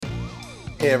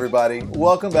Hey everybody,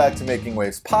 welcome back to Making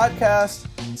Waves podcast.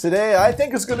 Today I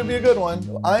think is going to be a good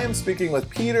one. I am speaking with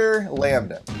Peter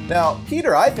Lambden. Now,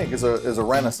 Peter I think is a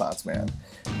renaissance man.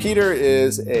 Peter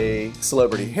is a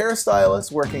celebrity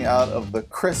hairstylist working out of the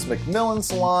Chris McMillan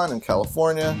Salon in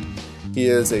California. He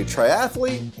is a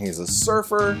triathlete, he's a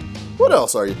surfer. What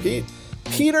else are you, Pete?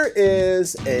 Peter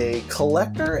is a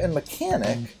collector and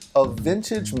mechanic of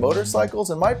vintage motorcycles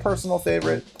and my personal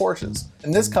favorite, Porsches.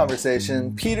 In this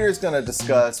conversation, Peter is going to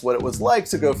discuss what it was like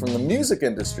to go from the music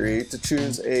industry to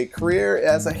choose a career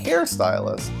as a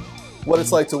hairstylist, what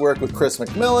it's like to work with Chris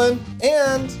McMillan,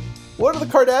 and what are the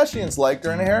Kardashians like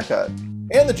during a haircut,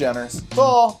 and the Jenners.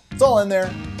 It's all in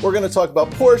there. We're going to talk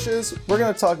about Porsches. We're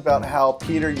going to talk about how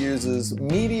Peter uses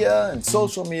media and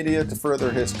social media to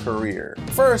further his career.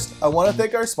 First, I want to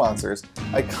thank our sponsors,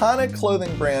 iconic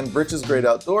clothing brand Britches Great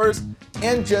Outdoors,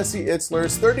 and Jesse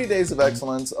Itzler's 30 Days of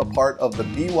Excellence, a part of the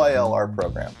BYLR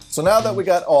program. So now that we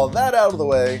got all that out of the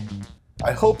way,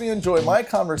 I hope you enjoy my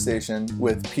conversation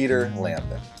with Peter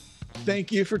Lambden.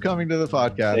 Thank you for coming to the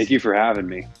podcast. Thank you for having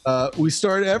me. We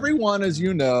start every one, as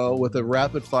you know, with a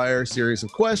rapid fire series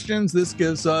of questions. This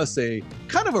gives us a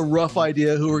kind of a rough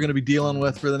idea who we're going to be dealing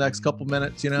with for the next couple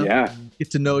minutes, you know? Yeah.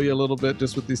 Get to know you a little bit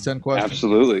just with these 10 questions.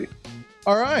 Absolutely.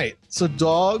 All right. So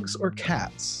dogs or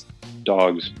cats?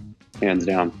 Dogs, hands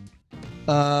down.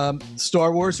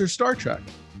 Star Wars or Star Trek?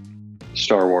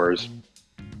 Star Wars.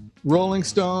 Rolling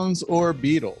Stones or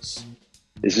Beatles?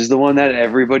 This is the one that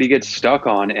everybody gets stuck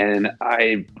on, and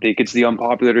I think it's the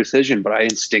unpopular decision, but I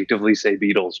instinctively say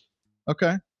Beatles.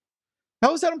 Okay.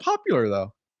 How is that unpopular,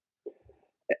 though?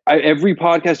 Every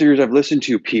podcast of yours I've listened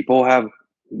to, people have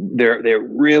they're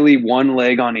really one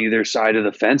leg on either side of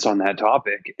the fence on that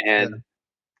topic. And,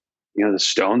 you know, the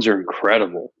Stones are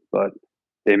incredible, but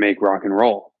they make rock and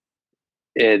roll.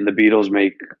 And the Beatles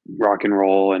make rock and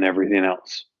roll and everything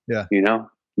else. Yeah. You know?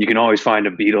 You can always find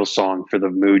a Beatles song for the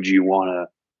mood you want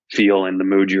to feel and the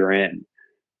mood you're in.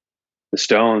 The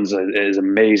Stones, as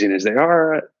amazing as they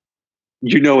are,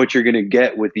 you know what you're going to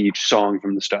get with each song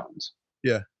from the Stones.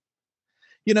 Yeah.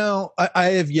 You know,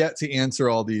 I have yet to answer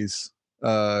all these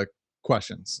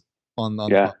questions on the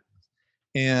podcast.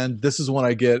 And this is one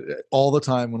I get all the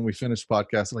time when we finish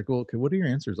podcasts. I'm like, well, okay, what are your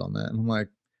answers on that? And I'm like,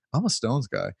 I'm a Stones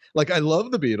guy. Like, I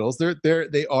love the Beatles.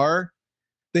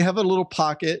 They have a little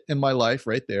pocket in my life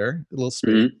right there, a little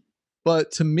space. Mm-hmm.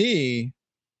 But to me,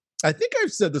 I think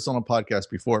I've said this on a podcast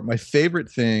before. My favorite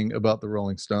thing about the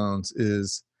Rolling Stones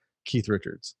is Keith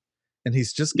Richards. And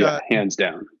he's just got, hands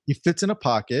down. He fits in a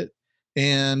pocket.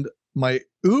 And my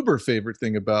uber favorite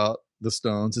thing about the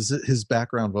Stones is his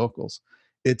background vocals.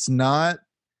 It's not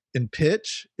in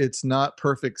pitch. It's not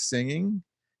perfect singing.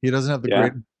 He doesn't have the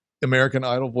great American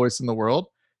Idol voice in the world.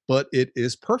 But it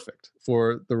is perfect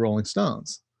for the Rolling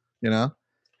Stones, you know?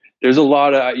 There's a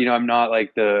lot of, you know, I'm not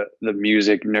like the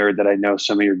music nerd that I know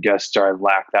some of your guests are. I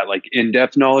lack that like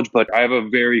in-depth knowledge, but I have a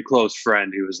very close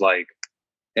friend who is like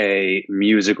a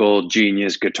musical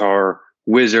genius, guitar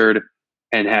wizard,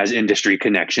 and has industry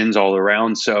connections all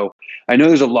around. So I know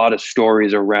there's a lot of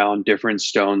stories around different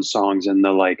Stones songs and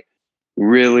the like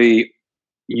really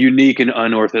unique and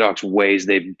unorthodox ways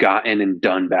they've gotten and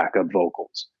done backup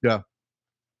vocals. Yeah.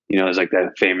 You know, there's like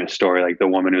that famous story, like the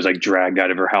woman who's like dragged out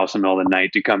of her house in the middle of the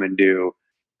night to come and do,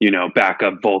 you know,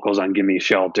 backup vocals on Gimme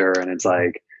Shelter. And it's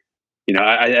like, you know,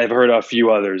 I've heard a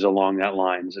few others along that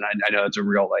lines. And I know it's a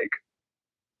real like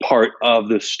part of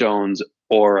the Stones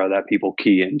aura that people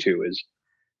key into is.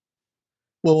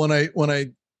 Well, when I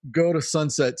go to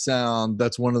Sunset Sound,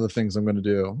 that's one of the things I'm going to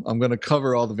do. I'm going to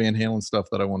cover all the Van Halen stuff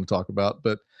that I want to talk about,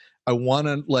 but I want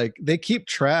to like, they keep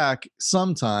track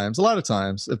sometimes, a lot of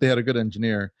times, if they had a good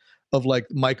engineer, of like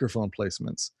microphone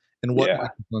placements and what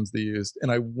microphones they used. And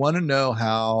I want to know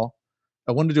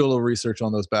I want to do a little research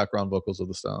on those background vocals of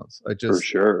the Stones. I just for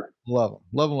sure love them.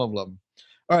 Love them.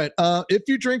 All right. If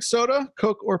you drink soda,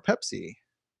 Coke or Pepsi?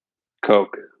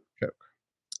 Coke.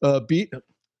 This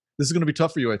is going to be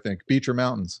tough for you, I think. Beach or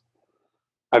mountains?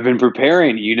 I've been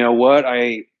preparing. You know what?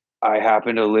 I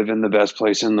happen to live in the best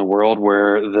place in the world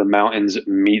where the mountains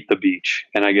meet the beach,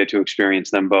 and I get to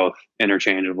experience them both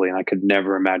interchangeably. And I could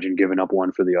never imagine giving up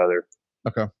one for the other.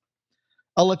 Okay.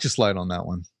 I'll let you slide on that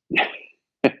one.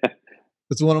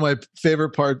 It's one of my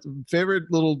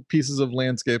favorite little pieces of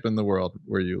landscape in the world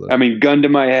where you live. I mean, gun to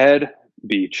my head,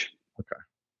 beach. Okay.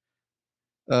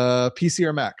 PC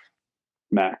or Mac?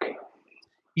 Mac.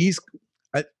 East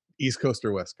Coast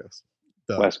or West Coast?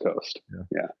 West Coast.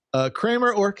 Yeah.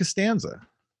 Kramer or Costanza?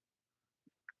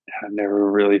 I've never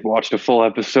really watched a full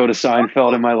episode of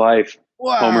Seinfeld in my life.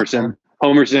 Wow.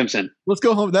 Homer Simpson. Let's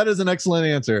go home. That is an excellent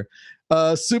answer.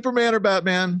 Superman or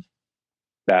Batman?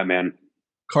 Batman.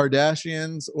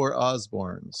 Kardashians or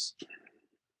Osbournes?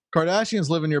 Kardashians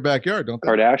live in your backyard, don't they?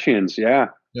 Kardashians, yeah.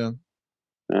 Yeah.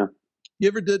 Yeah. You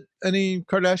ever did any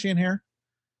Kardashian hair?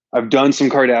 I've done some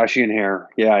Kardashian hair.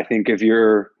 Yeah, I think if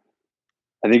you're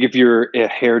a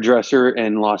hairdresser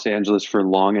in Los Angeles for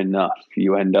long enough,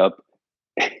 you end up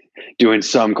doing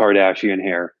some Kardashian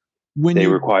hair. When they you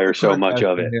require do so much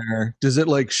of Kardashian it. hair, does it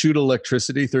like shoot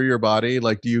electricity through your body?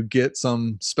 Like, do you get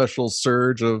some special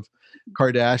surge of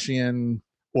Kardashian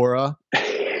aura?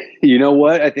 You know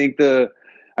what? I think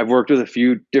I've worked with a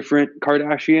few different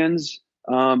Kardashians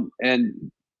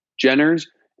and Jenners,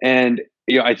 and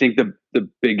I think the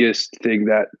biggest thing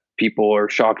that people are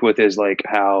shocked with is like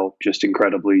how just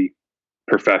incredibly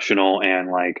professional and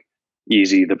like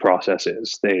easy the process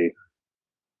is. They,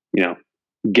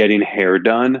 getting hair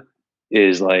done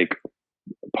is like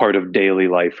part of daily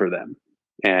life for them,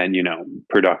 and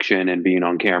production and being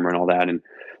on camera and all that. And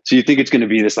so you think it's going to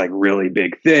be this like really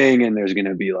big thing, and there's going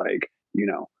to be like,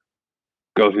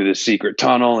 go through this secret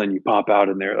tunnel and you pop out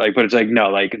and they're like, but it's like, no,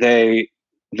 like they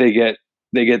get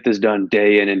this done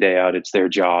day in and day out. It's their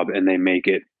job and they make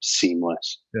it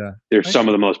seamless. Yeah. They're some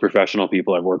of the most professional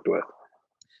people I've worked with.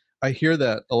 I hear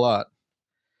that a lot.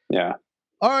 Yeah.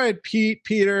 All right,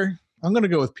 Peter. I'm going to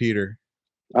go with Peter.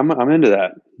 I'm into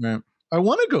that. Yeah. I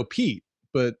want to go Pete,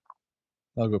 but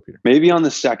I'll go Peter. Maybe on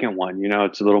the second one,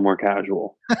 it's a little more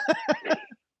casual.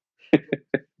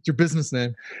 It's your business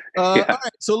name. Yeah. All right.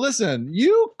 So listen,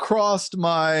 you crossed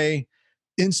my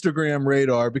Instagram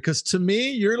radar because to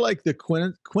me, you're like the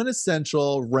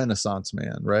quintessential Renaissance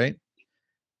man, right?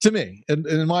 To me,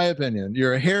 in my opinion,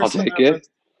 you're a hairstylist.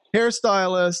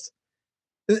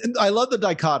 And I love the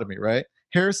dichotomy, right?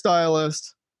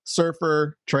 Hairstylist,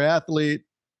 surfer, triathlete,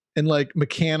 and like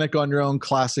mechanic on your own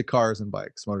classic cars and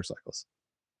bikes, motorcycles.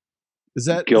 Is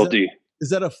that guilty? Is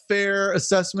that a fair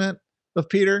assessment of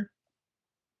Peter?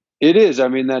 It is. I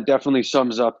mean, that definitely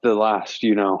sums up the last,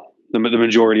 the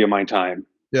majority of my time.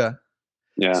 Yeah.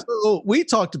 Yeah. So we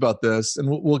talked about this and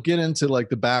we'll get into like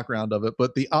the background of it,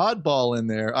 but the oddball in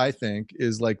there, I think,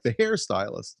 is like the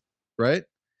hairstylist, right?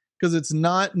 Because it's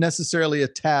not necessarily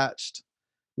attached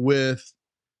with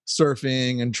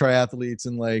surfing and triathletes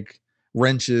and like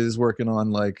wrenches working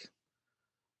on like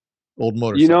old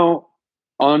motorcycles.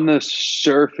 On the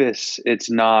surface, it's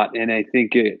not. And I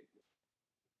think it,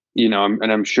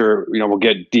 and I'm sure, we'll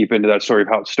get deep into that story of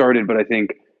how it started, but I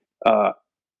think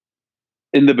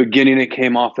in the beginning, it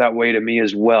came off that way to me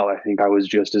as well. I think I was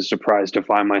just as surprised to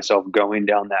find myself going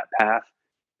down that path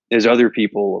as other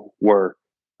people were.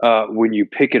 When you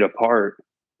pick it apart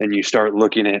and you start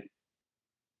looking at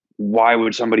why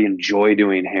would somebody enjoy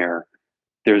doing hair,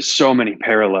 there's so many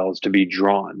parallels to be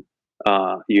drawn,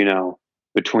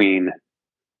 between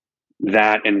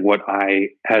that and what I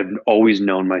had always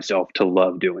known myself to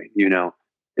love doing.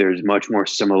 There's much more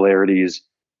similarities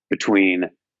between,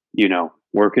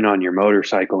 working on your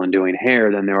motorcycle and doing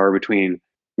hair than there are between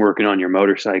working on your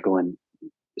motorcycle and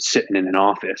sitting in an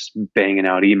office banging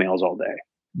out emails all day.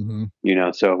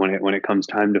 Mm-hmm. So when it comes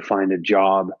time to find a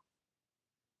job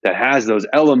that has those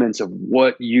elements of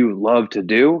what you love to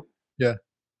do, yeah,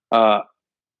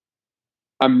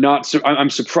 I'm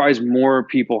surprised more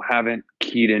people haven't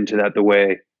keyed into that the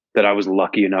way that I was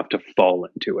lucky enough to fall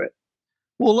into it.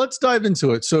 Well, let's dive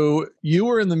into it. So you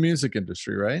were in the music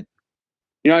industry, right?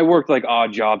 I worked like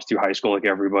odd jobs through high school, like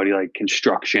everybody, like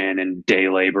construction and day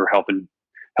labor,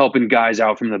 helping guys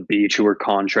out from the beach who were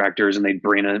contractors, and they'd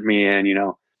bring me in,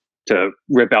 to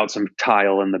rip out some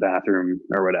tile in the bathroom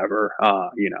or whatever. I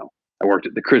worked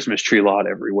at the Christmas tree lot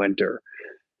every winter.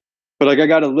 But like I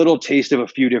got a little taste of a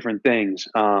few different things.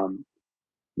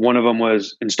 One of them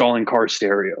was installing car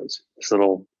stereos. This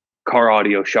little car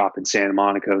audio shop in Santa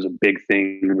Monica was a big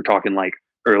thing. We're talking like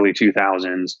early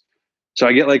 2000s. So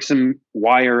I get like some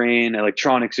wiring,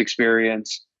 electronics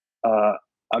experience.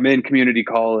 I'm in community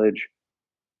college.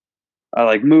 I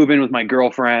like move in with my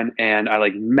girlfriend and I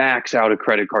like max out a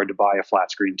credit card to buy a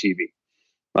flat screen TV.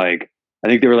 Like I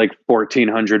think they were like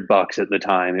 $1,400 at the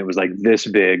time. It was like this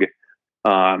big.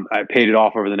 I paid it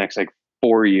off over the next like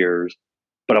 4 years,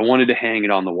 but I wanted to hang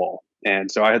it on the wall. And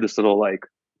so I had this little like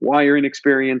wiring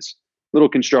experience, little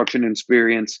construction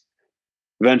experience.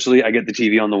 Eventually I get the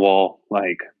TV on the wall,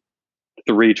 like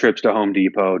 3 trips to Home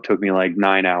Depot, took me like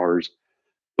 9 hours.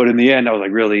 But in the end, I was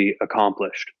like really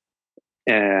accomplished.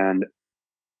 And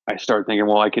I started thinking,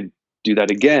 well, I could do that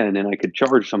again and I could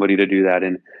charge somebody to do that.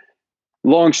 And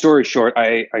long story short,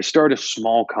 I started a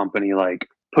small company, like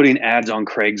putting ads on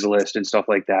Craigslist and stuff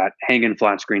like that, hanging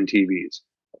flat screen TVs.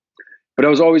 But I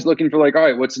was always looking for like, all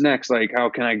right, what's next? Like, how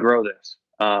can I grow this?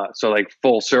 So like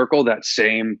full circle, that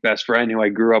same best friend who I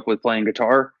grew up with playing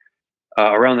guitar,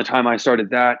 Around the time I started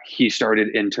that, he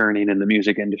started interning in the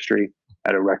music industry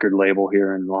at a record label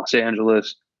here in Los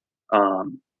Angeles.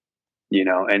 Um,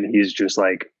 and he's just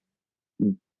like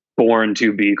born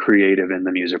to be creative in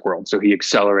the music world. So he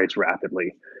accelerates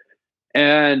rapidly.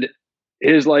 And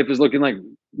his life is looking like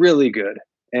really good.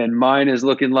 And mine is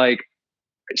looking like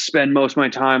I spend most of my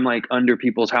time like under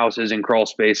people's houses in crawl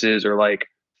spaces or like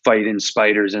fighting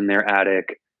spiders in their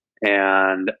attic.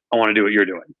 And I want to do what you're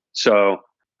doing. So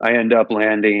I end up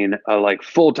landing a like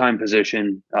full-time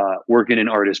position working in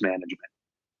artist management.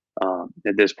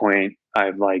 At this point,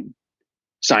 I've like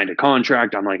signed a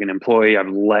contract. I'm like an employee. I've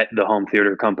let the home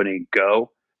theater company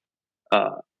go.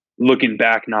 Uh, Looking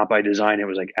back, not by design, it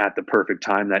was like at the perfect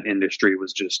time. That industry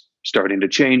was just starting to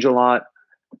change a lot.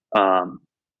 Um,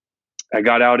 I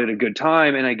got out at a good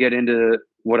time, and I get into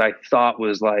what I thought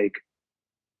was like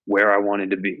where I wanted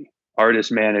to be: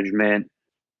 artist management,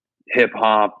 hip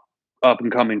hop, up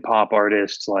and coming pop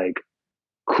artists, like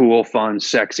cool, fun,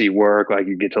 sexy work. Like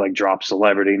you get to like drop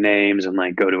celebrity names and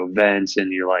like go to events,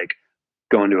 and you're like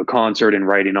going to a concert and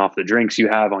writing off the drinks you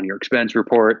have on your expense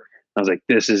report. I was like,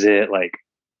 this is it. Like,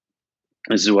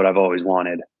 this is what I've always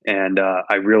wanted. And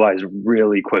I realized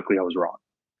really quickly I was wrong.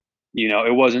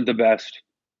 It wasn't the best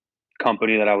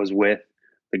company that I was with.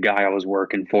 The guy I was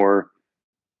working for,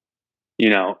 you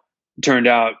know, turned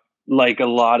out like a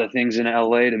lot of things in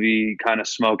LA to be kind of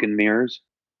smoke and mirrors.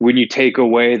 When you take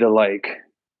away the like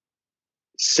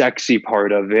sexy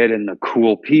part of it and the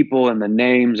cool people and the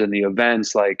names and the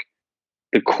events, like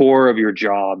the core of your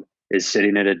job is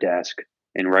sitting at a desk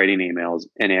and writing emails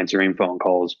and answering phone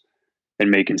calls and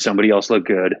making somebody else look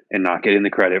good and not getting the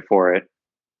credit for it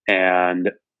and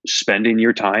spending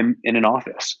your time in an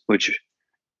office, which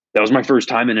that was my first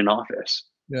time in an office.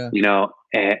 Yeah.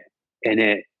 And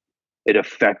it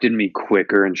affected me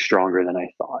quicker and stronger than I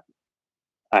thought.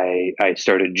 I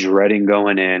started dreading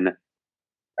going in.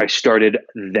 I started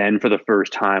then for the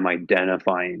first time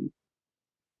identifying,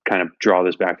 kind of draw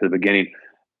this back to the beginning,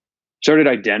 started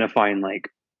identifying like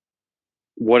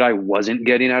what I wasn't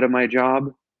getting out of my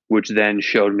job, which then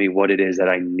showed me what it is that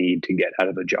I need to get out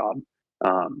of a job.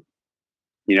 Um,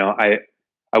 I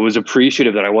was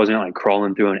appreciative that I wasn't like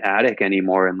crawling through an attic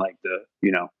anymore in like the,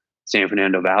 San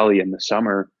Fernando Valley in the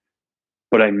summer,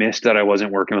 but I missed that I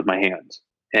wasn't working with my hands.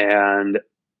 And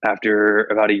after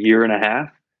about a year and a half,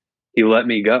 he let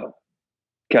me go.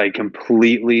 I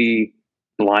completely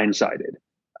blindsided.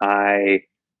 I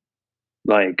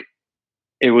like,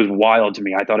 it was wild to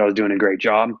me. I thought I was doing a great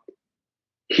job.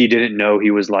 He didn't know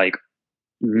he was like,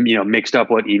 mixed up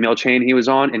what email chain he was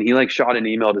on. And he like shot an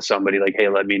email to somebody like, hey,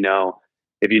 let me know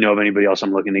if you know of anybody else.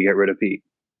 I'm looking to get rid of Pete.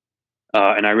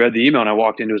 And I read the email and I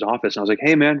walked into his office and I was like,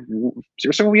 hey man, is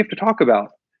there something we have to talk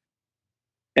about?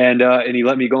 And he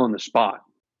let me go on the spot.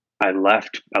 I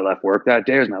left work that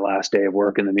day. It was my last day of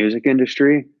work in the music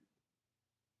industry,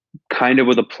 kind of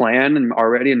with a plan and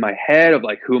already in my head of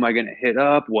like, who am I going to hit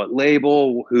up? What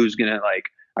label? Who's going to like,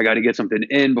 I got to get something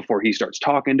in before he starts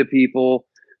talking to people.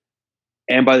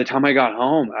 And by the time I got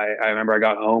home, I remember I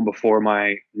got home before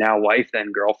my now wife,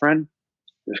 then girlfriend,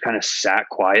 just kind of sat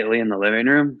quietly in the living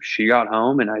room. She got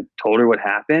home and I told her what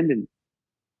happened. And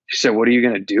she said, what are you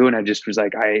going to do? And I just was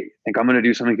like, I think I'm going to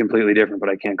do something completely different, but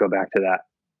I can't go back to that.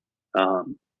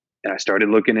 And I started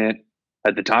looking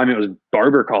at the time it was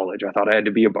barber college. I thought I had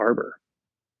to be a barber.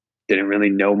 Didn't really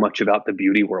know much about the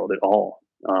beauty world at all.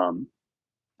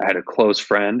 I had a close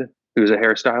friend who was a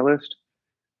hairstylist,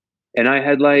 and I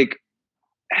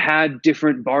had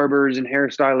different barbers and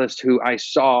hairstylists who I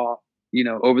saw,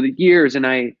 over the years. And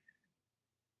I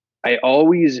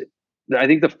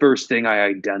think the first thing I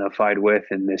identified with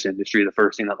in this industry, the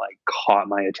first thing that like caught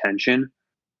my attention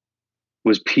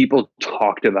was people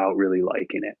talked about really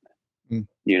liking it.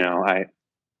 I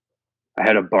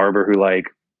had a barber who like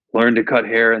learned to cut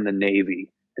hair in the Navy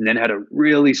and then had a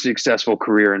really successful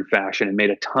career in fashion and made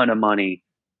a ton of money.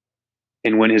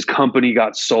 And when his company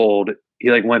got sold, he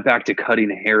like went back to cutting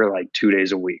hair like 2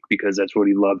 days a week because that's what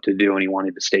he loved to do and he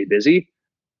wanted to stay busy.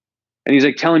 And he's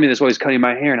like telling me this while he's cutting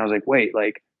my hair. And I was like, wait,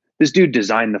 like this dude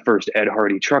designed the first Ed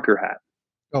Hardy trucker hat.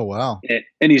 Oh, wow.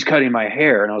 And he's cutting my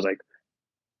hair. And I was like,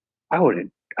 I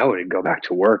wouldn't go back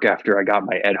to work after I got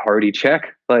my Ed Hardy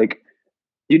check. Like,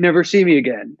 you'd never see me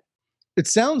again. It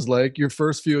sounds like your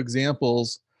first few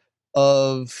examples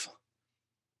of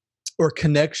or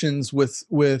connections with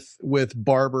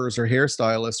barbers or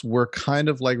hairstylists were kind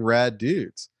of like rad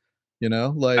dudes,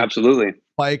 like absolutely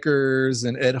bikers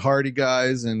and Ed Hardy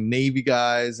guys and Navy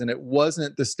guys. And it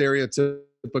wasn't the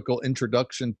stereotypical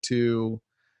introduction to,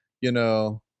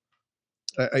 a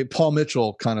Paul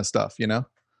Mitchell kind of stuff,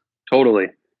 Totally.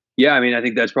 Yeah. I mean, I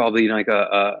think that's probably like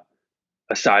a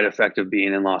a side effect of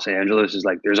being in Los Angeles is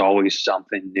like there's always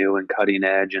something new and cutting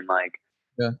edge, and like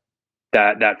Yeah.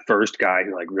 that first guy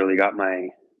who like really got my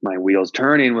wheels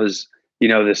turning was, you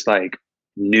know, this like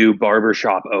new barber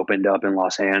shop opened up in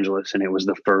Los Angeles, and it was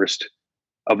the first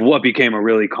of what became a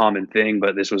really common thing.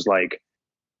 But this was like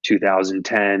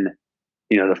 2010,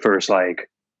 you know, the first like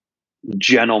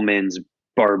gentleman's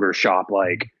barber shop,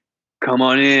 like come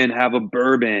on in, have a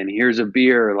bourbon, here's a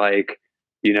beer. Like,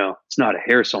 you know, it's not a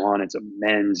hair salon, it's a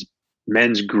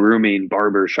men's grooming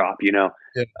barber shop, you know.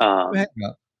 Yeah. um Hang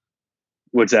up.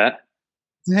 what's that?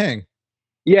 Hang.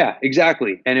 Yeah,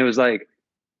 exactly. And it was like,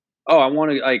 oh, I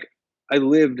want to like, I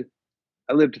lived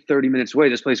 30 minutes away.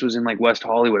 This place was in like West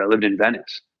Hollywood. I lived in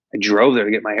Venice. I drove there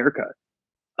to get my haircut.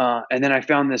 And then I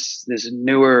found this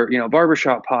newer, you know,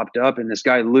 barbershop popped up, and this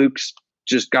guy Luke's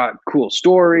just got cool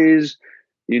stories.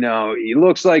 You know, he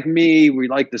looks like me. We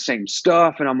like the same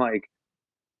stuff, and I'm like,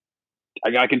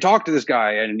 I can talk to this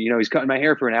guy, and you know, he's cutting my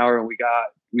hair for an hour, and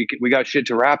we got shit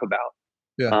to rap about.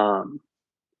 Yeah.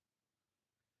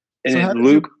 And So then how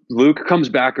did Luke comes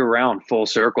back around full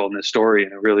circle in this story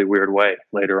in a really weird way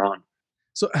later on.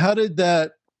 So how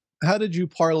did you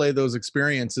parlay those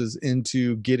experiences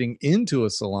into getting into a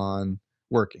salon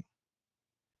working?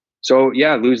 So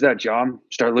yeah, lose that job,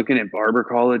 start looking at barber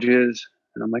colleges,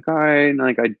 and I'm like, all right. And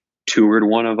like I toured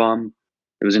one of them.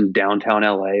 It was in downtown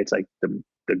LA. It's like the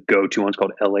go-to one's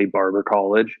called LA Barber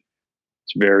College.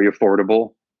 It's very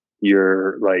affordable.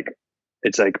 You're like,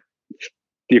 it's like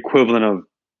the equivalent of,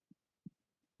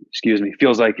 excuse me,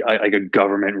 feels like a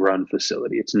government run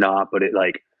facility. It's not, but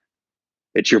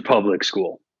it's your public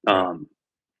school.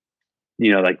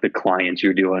 You know, like the clients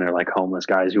you're doing are like homeless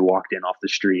guys who walked in off the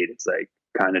street. It's like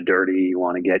kind of dirty. You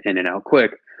want to get in and out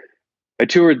quick. I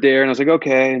toured there and I was like,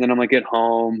 okay. And then I'm like at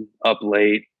home up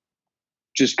late,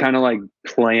 just kind of like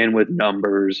playing with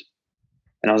numbers.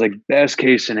 And I was like, best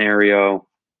case scenario,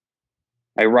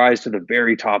 I rise to the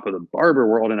very top of the barber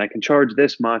world and I can charge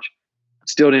this much.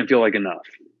 Still didn't feel like enough.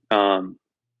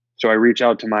 So I reach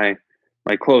out to my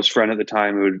close friend at the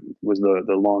time, who was the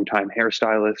longtime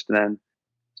hairstylist then.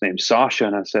 His name's Sasha.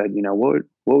 And I said, you know, what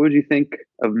would you think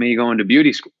of me going to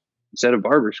beauty school instead of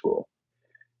barber school?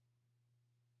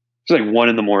 It's like 1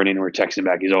 a.m. and we're texting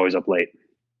back. He's always up late.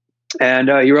 And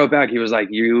he wrote back, he was like,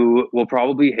 you will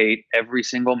probably hate every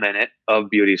single minute of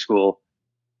beauty school,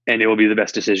 and it will be the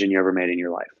best decision you ever made in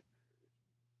your life.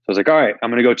 So I was like, all right, I'm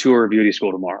going to go tour a beauty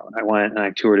school tomorrow. And I went and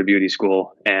I toured a beauty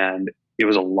school, and it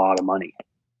was a lot of money.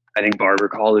 I think barber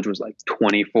college was like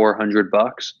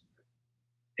 $2,400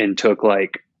 and took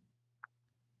like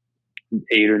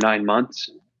 8 or 9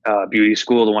 months. Beauty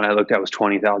school, the one I looked at, was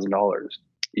 $20,000.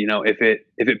 You know, if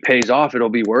it pays off, it'll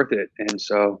be worth it. And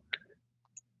so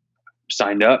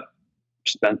signed up,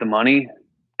 spent the money,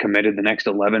 committed the next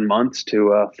 11 months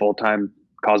to a full-time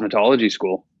cosmetology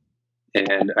school.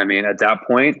 And I mean, at that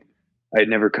point, I had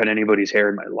never cut anybody's hair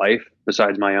in my life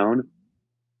besides my own.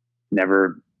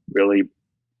 Never really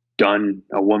done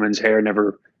a woman's hair,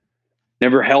 never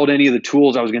held any of the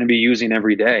tools I was going to be using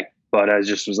every day. But I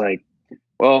just was like,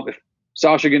 well, if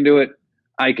Sasha can do it,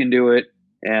 I can do it.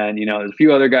 And, you know, there's a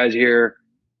few other guys here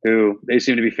who they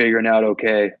seem to be figuring out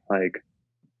okay. Like,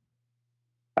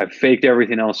 I've faked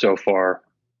everything else so far.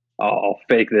 I'll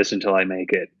fake this until I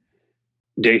make it.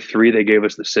 Day 3, they gave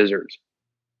us the scissors.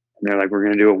 And they're like, we're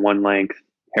going to do a 1-length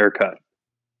haircut.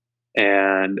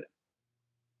 And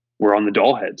we're on the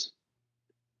doll heads.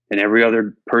 And every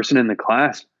other person in the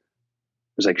class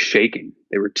was like shaking.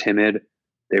 They were timid.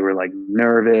 They were like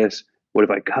nervous. What if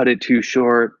I cut it too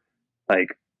short?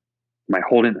 Like, am I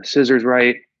holding the scissors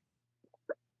right?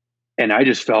 And I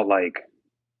just felt like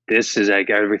this is like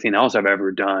everything else I've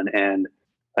ever done. And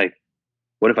like,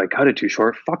 what if I cut it too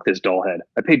short? Fuck this doll head.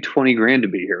 I paid 20 grand to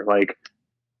be here. Like,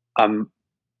 I'm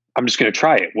just going to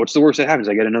try it. What's the worst that happens?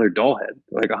 I get another doll head,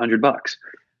 like $100.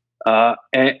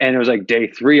 And it was like day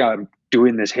 3, I'm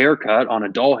doing this haircut on a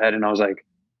doll head. And I was like,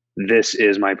 this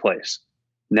is my place.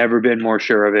 Never been more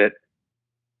sure of it.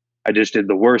 I just did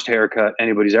the worst haircut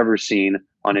anybody's ever seen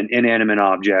on an inanimate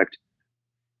object.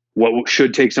 What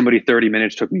should take somebody 30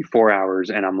 minutes took me 4 hours.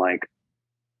 And I'm like,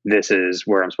 this is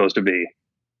where I'm supposed to be.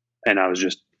 And I was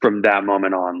just, from that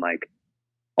moment on, like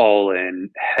all in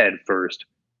head first,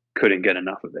 couldn't get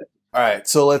enough of it. All right,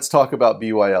 so let's talk about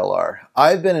BYLR.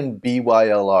 I've been in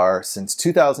BYLR since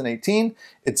 2018.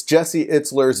 It's Jesse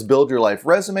Itzler's Build Your Life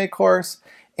Resume course,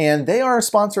 and they are a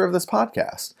sponsor of this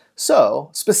podcast. So,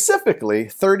 specifically,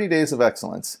 30 Days of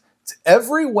Excellence. It's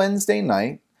every Wednesday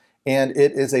night, and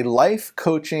it is a life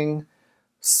coaching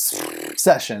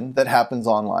session that happens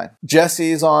online.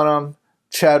 Jesse's on them.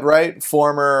 Chad Wright,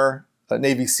 former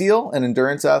Navy SEAL and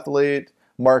endurance athlete.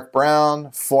 Mark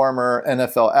Brown, former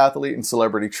NFL athlete and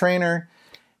celebrity trainer.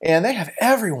 And they have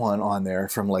everyone on there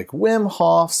from like Wim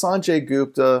Hof, Sanjay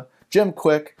Gupta, Jim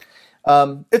Quick.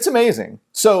 It's amazing.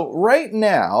 So right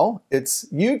now,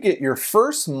 you get your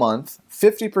first month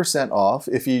 50% off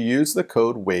if you use the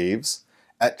code WAVES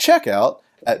at checkout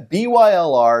at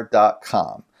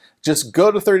bylr.com. Just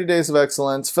go to 30 Days of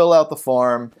Excellence, fill out the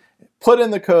form, put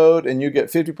in the code, and you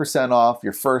get 50% off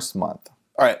your first month.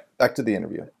 All right, back to the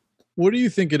interview. What do you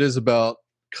think it is about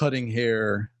cutting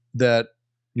hair that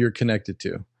you're connected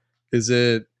to? Is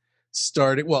it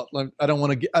starting? Well, I don't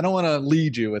want to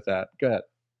lead you with that. Go ahead.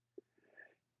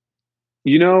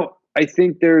 You know, I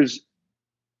think there's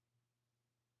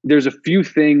a few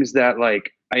things that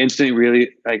like I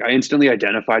instantly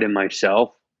identified in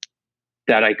myself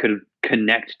that I could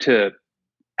connect to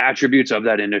attributes of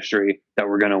that industry that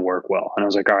were going to work well. And I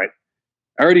was like, all right,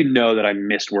 I already know that I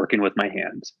missed working with my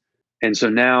hands. And so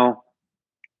now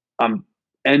I'm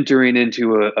entering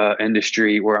into a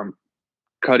industry where I'm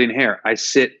cutting hair. I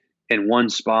sit in one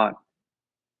spot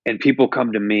and people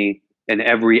come to me, and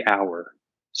every hour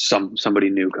somebody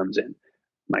new comes in.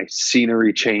 My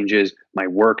scenery changes, my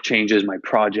work changes, my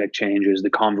project changes, the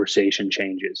conversation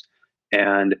changes.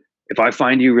 And if I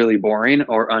find you really boring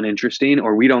or uninteresting,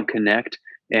 or we don't connect,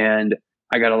 and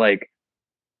I got to like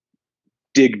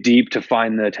dig deep to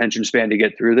find the attention span to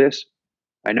get through this,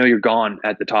 I know you're gone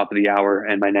at the top of the hour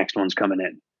and my next one's coming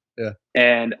in. Yeah.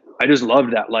 And I just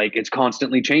love that. Like, it's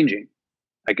constantly changing.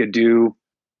 I could do,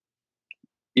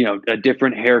 a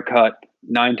different haircut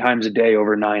 9 times a day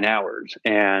over 9 hours.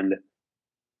 And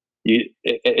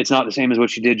it's not the same as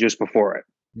what you did just before it.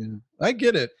 Yeah, I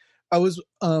get it. I was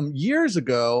years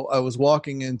ago, I was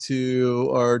walking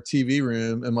into our TV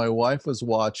room and my wife was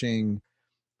watching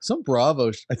some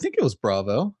Bravo. I think it was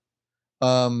Bravo.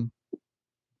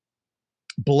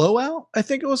 Blowout, I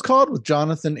think it was called, with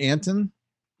Jonathan Anton.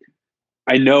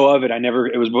 I know of it.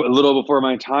 It was a little before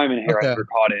my time in hair. Okay. I never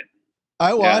caught it.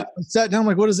 I watched, I sat down, I'm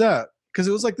like, what is that? Because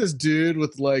it was like this dude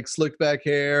with like slick back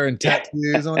hair and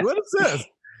tattoos. I'm like, what is this?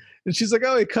 And she's like,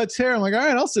 oh, he cuts hair. I'm like, all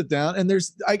right, I'll sit down. And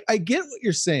I get what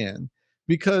you're saying,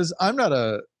 because I'm not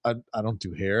I don't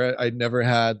do hair. I never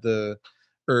had the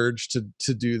urge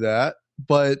to do that,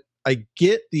 but I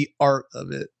get the art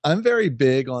of it. I'm very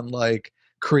big on like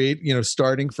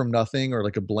starting from nothing, or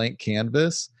like a blank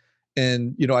canvas.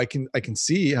 And, I can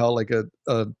see how like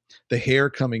the hair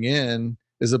coming in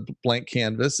is a blank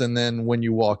canvas. And then when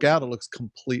you walk out, it looks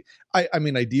complete. I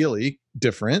mean, ideally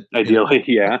different. Ideally,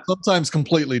 yeah. Sometimes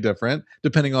completely different,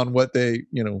 depending on what they,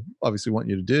 obviously want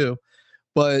you to do.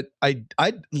 But I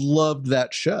loved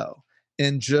that show.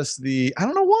 And just I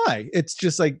don't know why. It's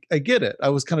just like, I get it. I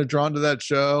was kind of drawn to that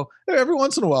show. Every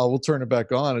once in a while, we'll turn it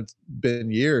back on. It's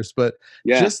been years. But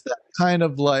just that kind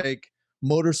of like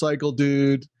motorcycle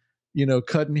dude,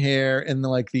 cutting hair, and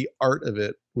like the art of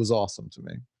it was awesome to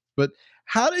me. But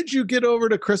how did you get over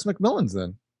to Chris McMillan's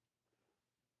then?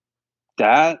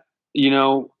 That,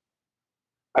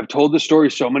 I've told the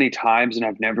story so many times, and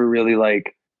I've never really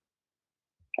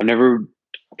I've never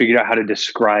figured out how to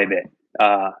describe it.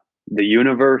 The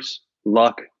universe,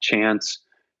 luck, chance,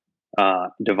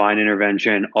 divine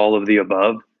intervention, all of the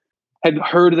above. Had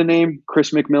heard the name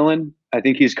Chris McMillan. I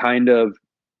think he's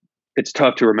it's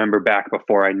tough to remember back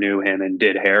before I knew him and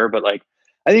did hair, but like,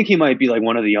 I think he might be like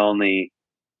one of the only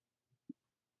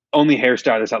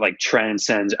hairstylists that like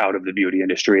transcends out of the beauty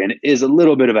industry and is a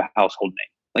little bit of a household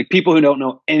name. Like, people who don't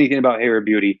know anything about hair or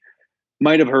beauty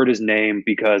might have heard his name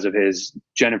because of his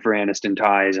Jennifer Aniston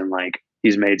ties, and like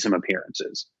he's made some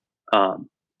appearances.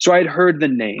 So I'd heard the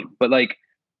name, but like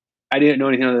I didn't know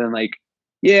anything other than like,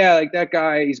 yeah, like that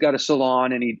guy, he's got a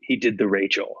salon and he did the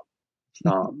Rachel.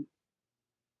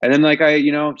 And then like I,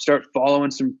 start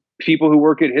following some people who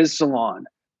work at his salon,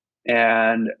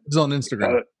 and it's on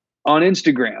Instagram.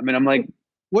 And I'm like,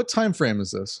 what time frame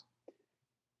is this?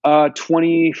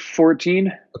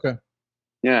 2014. Okay.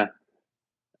 Yeah.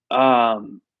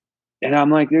 And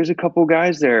I'm like, there's a couple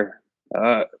guys there.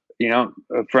 A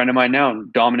friend of mine now,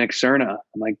 Dominic Cerna.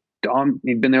 I'm like, Dom,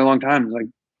 he'd been there a long time. I'm like,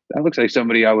 that looks like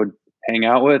somebody I would hang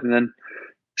out with. And then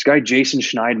this guy, Jason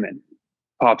Schneidman,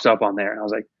 pops up on there. And I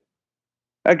was like,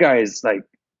 that guy is like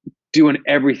doing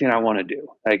everything I want to do.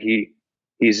 Like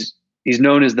he's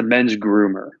known as the men's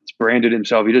groomer. He's branded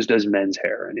himself. He just does men's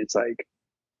hair. And it's like,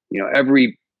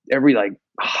 every like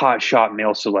hot shot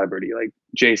male celebrity, like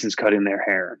Jason's cutting their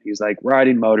hair. He's like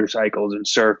riding motorcycles and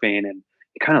surfing, and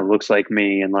he kind of looks like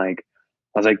me. And like,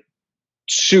 I was like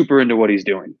super into what he's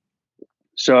doing.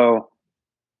 So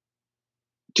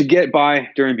to get by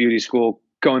during beauty school,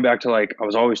 going back to like, I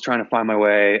was always trying to find my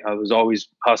way. I was always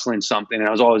hustling something, and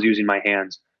I was always using my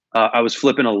hands. I was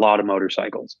flipping a lot of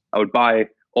motorcycles. I would buy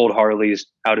old Harleys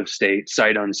out of state,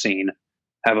 sight unseen,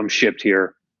 have them shipped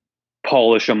here,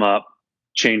 polish them up,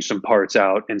 change some parts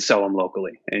out, and sell them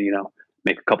locally. And,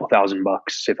 make a couple $1,000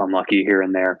 if I'm lucky here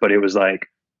and there. But it was like,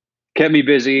 kept me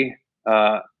busy,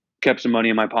 kept some money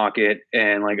in my pocket.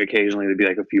 And like occasionally there'd be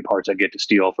like a few parts I'd get to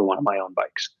steal for one of my own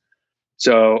bikes.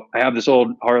 So I have this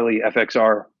old Harley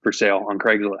FXR for sale on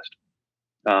Craigslist.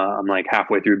 I'm like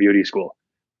halfway through beauty school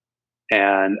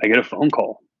and I get a phone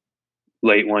call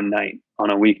late one night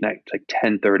on a weeknight. It's like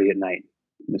 10:30 at night.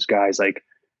 And this guy's like,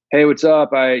 "Hey, what's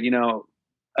up? I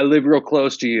live real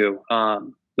close to you.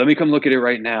 Let me come look at it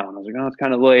right now." And I was like, "Oh, it's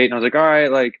kind of late." And I was like, "All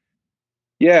right, like,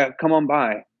 yeah, come on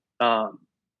by."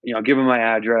 Give him my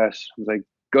address. I was like,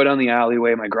 "Go down the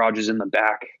alleyway. My garage is in the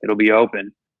back. It'll be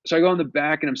open." So I go in the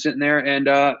back and I'm sitting there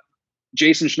and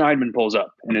Jason Schneidman pulls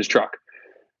up in his truck.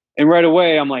 And right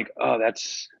away I'm like, "Oh,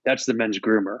 that's the men's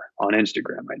groomer on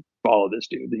Instagram. I follow this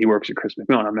dude. He works at Chris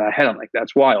McMillan." I'm in my head, I'm like,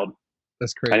 "That's wild.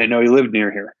 That's I crazy. didn't know he lived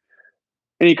near here."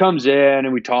 And he comes in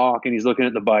and we talk and he's looking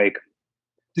at the bike.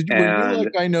 Were you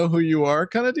like, I know who you are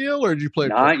kind of deal, or did you play?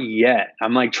 Not yet.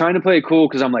 I'm like trying to play it cool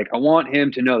because I'm like, I want him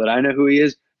to know that I know who he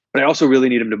is, but I also really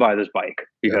need him to buy this bike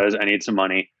because I need some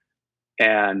money.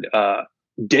 And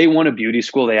day one of beauty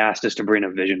school, they asked us to bring a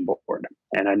vision board,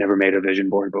 and I never made a vision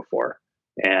board before.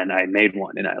 And I made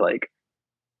one, and I like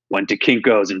went to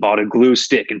Kinko's and bought a glue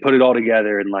stick and put it all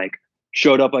together, and like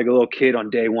showed up like a little kid on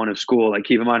day one of school. Like,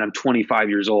 keep in mind, I'm 25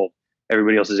 years old.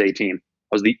 Everybody else is 18.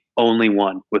 I was the only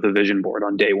one with a vision board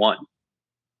on day one.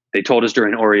 They told us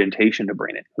during orientation to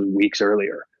bring it. It was weeks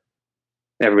earlier.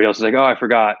 Everybody else was like, "Oh, I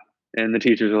forgot." And the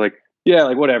teachers were like, "Yeah,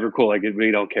 like whatever, cool. Like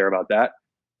we don't care about that."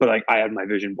 But like I had my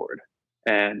vision board.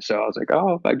 And so I was like,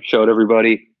 "Oh," I showed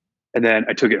everybody. And then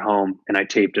I took it home and I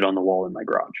taped it on the wall in my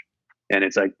garage. And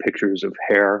it's like pictures of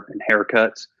hair and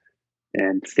haircuts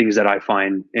and things that I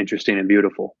find interesting and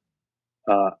beautiful.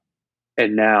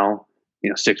 And now,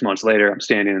 6 months later, I'm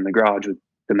standing in the garage with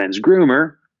the men's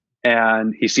groomer,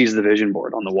 and he sees the vision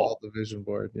board on the wall. The vision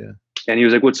board, yeah. And he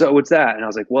was like, "What's up? What's that?" And I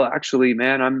was like, "Well, actually,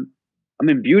 man, I'm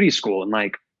in beauty school, and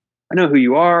like, I know who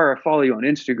you are. I follow you on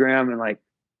Instagram, and like,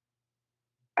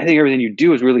 I think everything you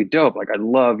do is really dope. Like, I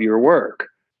love your work."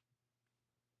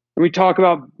 And we talk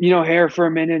about, hair for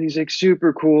a minute. And he's like,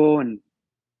 "Super cool." And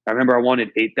I remember I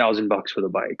wanted $8,000 for the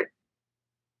bike.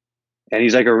 And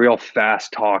he's like a real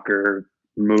fast talker,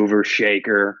 mover,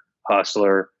 shaker,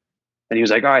 hustler. And he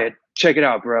was like, "All right, check it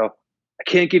out, bro. I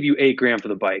can't give you $8,000 for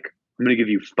the bike. I'm going to give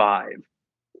you 5."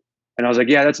 And I was like,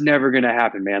 "Yeah, that's never going to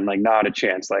happen, man. Like, not a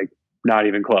chance. Like, not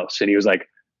even close." And he was like,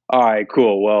 "All right,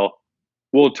 cool. Well,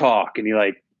 we'll talk." And he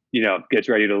like, gets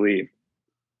ready to leave.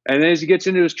 And then as he gets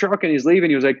into his truck and he's leaving,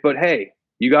 he was like, "But hey,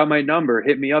 you got my number.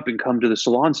 Hit me up and come to the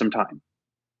salon sometime."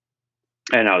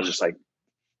 And I was just like,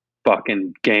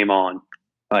 fucking game on.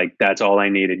 Like, that's all I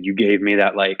needed. You gave me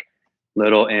that like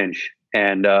little inch.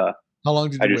 And how long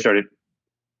did you I just wait? started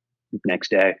next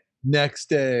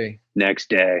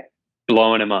day,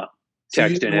 blowing him up, So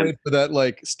you texting didn't him. wait for that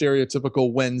like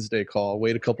stereotypical Wednesday call.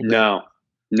 Wait a couple days. No,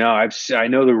 I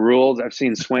know the rules. I've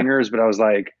seen swingers, but I was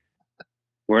like,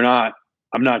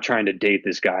 I'm not trying to date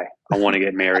this guy. I want to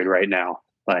get married right now.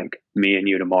 Like, me and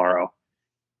you tomorrow.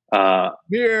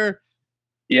 Here.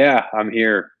 Yeah, I'm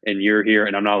here and you're here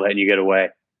and I'm not letting you get away.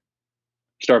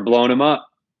 Start blowing him up.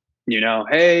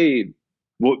 "Hey,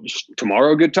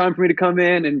 tomorrow a good time for me to come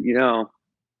in?" And,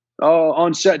 "Oh,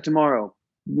 on set tomorrow.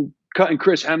 Cutting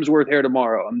Chris Hemsworth hair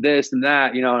tomorrow. I'm this and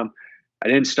that." I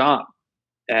didn't stop.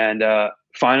 And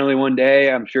finally one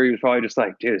day, I'm sure he was probably just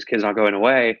like, "Dude, this kid's not going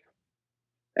away."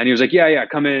 And he was like, yeah,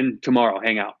 come in tomorrow,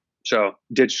 hang out. So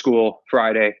ditch school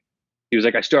Friday. He was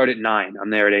like, "I start at 9. I'm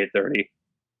there at 8:30.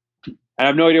 I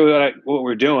have no idea what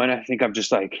we're doing. I think I'm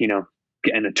just like,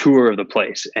 getting a tour of the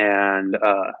place. And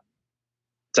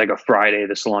it's like a Friday,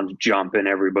 the salon's jumping,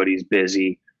 everybody's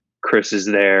busy. Chris is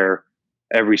there,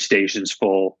 every station's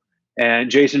full.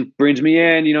 And Jason brings me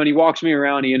in, and he walks me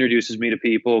around, he introduces me to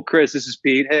people. "Chris, this is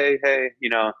Pete. Hey,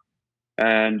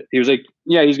 and he was like,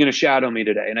 yeah, he's going to shadow me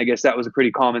today." And I guess that was a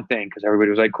pretty common thing because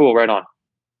everybody was like, "Cool, right on."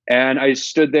 And I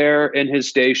stood there in his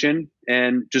station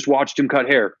and just watched him cut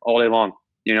hair all day long.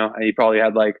 He probably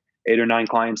had like 8 or 9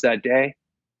 clients that day,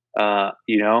 and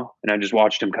I just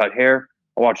watched him cut hair.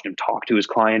 I watched him talk to his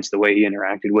clients, the way he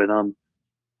interacted with them.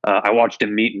 I watched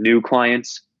him meet new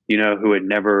clients, who had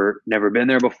never been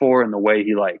there before, and the way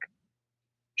he like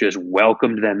just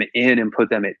welcomed them in and put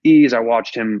them at ease. I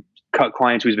watched him cut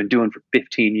clients who he's been doing for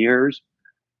 15 years.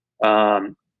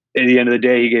 At the end of the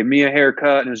day, he gave me a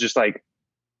haircut, and it was just like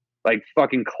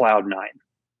fucking cloud 9.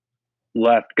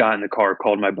 Left, got in the car,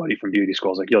 called my buddy from beauty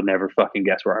school. I was like, "You'll never fucking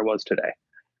guess where I was today."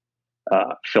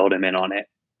 filled him in on it.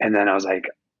 And then I was like,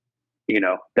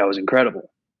 that was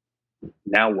incredible.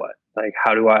 Now what? Like,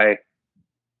 how do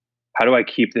I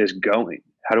keep this going?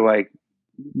 How do I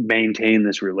maintain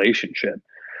this relationship?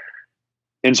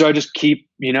 And so I just keep,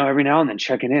 every now and then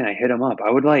checking in. I hit him up. I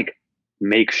would like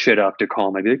make shit up to call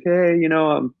him. I'd be like, hey,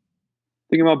 I'm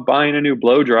thinking about buying a new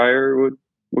blow dryer.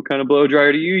 What kind of blow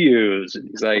dryer do you use? And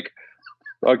he's like,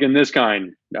 fucking this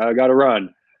kind. I got to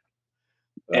run.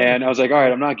 And I was like, all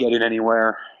right, I'm not getting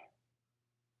anywhere.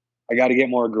 I got to get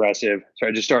more aggressive. So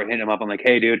I just started hitting him up. I'm like,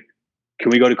 hey, dude,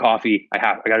 can we go to coffee? I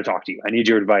got to talk to you. I need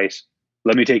your advice.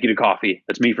 Let me take you to coffee.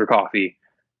 Let's meet for coffee.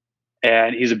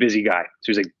 And he's a busy guy.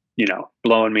 So he's like,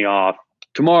 blowing me off.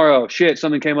 Tomorrow, shit,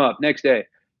 something came up. Next day.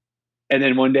 And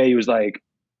then one day he was like,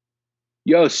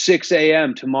 yo, 6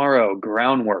 a.m. tomorrow,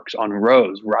 groundworks on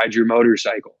Rose, ride your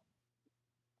motorcycle.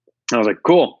 And I was like,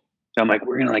 cool. So I'm like,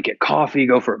 we're going to like get coffee,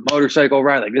 go for a motorcycle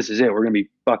ride. Like, this is it. We're going to be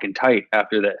fucking tight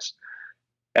after this.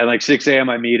 At like 6 a.m.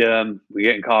 I meet him, we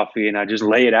get in coffee, and I just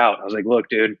lay it out. I was like, look,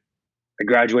 dude, I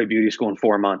graduate beauty school in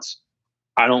 4 months.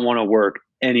 I don't want to work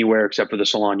anywhere except for the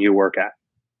salon you work at.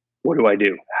 What do I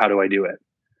do? How do I do it?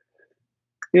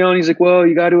 And he's like, well,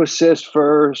 you got to assist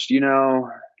first,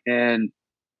 and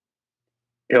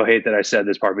he'll hate that I said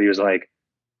this part, but he was like,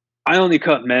 I only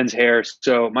cut men's hair,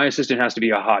 so my assistant has to be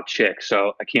a hot chick,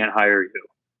 so I can't hire you.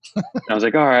 And I was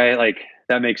like, all right, like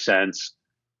that makes sense.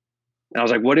 And I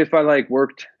was like, what if I like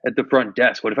worked at the front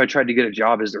desk? What if I tried to get a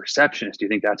job as the receptionist? Do you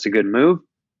think that's a good move?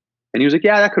 And he was like,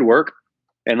 yeah, that could work.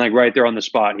 And like right there on the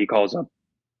spot, he calls up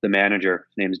the manager.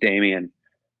 His name's Damien.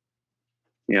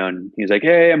 And he's like,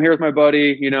 hey, I'm here with my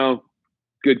buddy,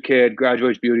 good kid,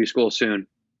 graduates beauty school soon.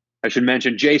 I should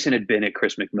mention Jason had been at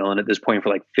Chris McMillan at this point for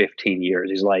like 15 years.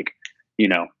 He's like,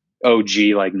 OG,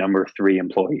 like number 3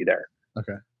 employee there.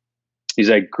 Okay. He's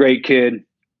like, great kid,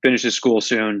 finishes school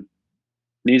soon,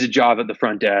 needs a job at the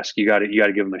front desk. You got to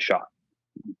give him a shot.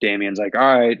 Damien's like,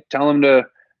 all right, tell him to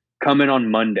come in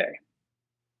on Monday.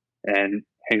 And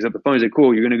hangs up the phone. He's like,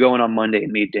 cool, you're going to go in on Monday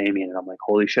and meet Damien. And I'm like,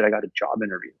 holy shit, I got a job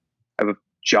interview. I have a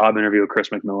job interview at Chris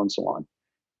McMillan Salon.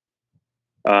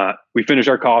 We finish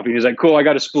our coffee and he's like, cool, I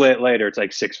got to split later. It's like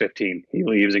 6:15. He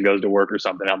leaves and goes to work or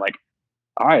something. I'm like,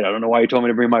 all right, I don't know why you told me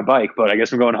to bring my bike, but I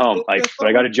guess I'm going home. Like, but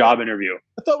I got a job interview.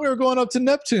 I thought we were going up to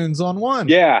Neptune's on 1.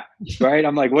 Yeah. Right.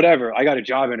 I'm like, whatever. I got a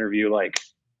job interview. Like,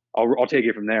 I'll take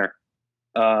it from there.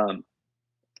 I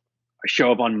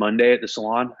show up on Monday at the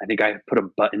salon. I think I put a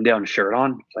button down shirt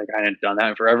on. It's like, I hadn't done that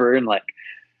in forever. And like,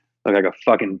 look like a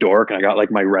fucking dork. And I got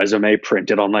like my resume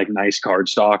printed on like nice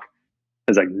cardstock.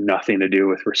 It has like nothing to do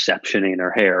with receptioning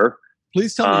or hair.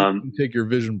 Please tell me you can take your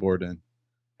vision board in.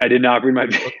 I did not bring my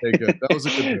Okay, good. That was a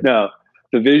good move. No,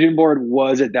 the vision board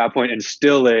was at that point and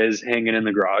still is hanging in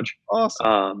the garage.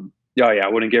 Awesome. Yeah, I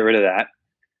wouldn't get rid of that.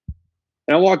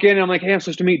 And I walk in and I'm like, hey, I'm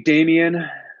supposed to meet Damien.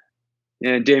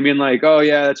 And Damien like, oh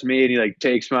yeah, that's me. And he like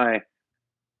takes my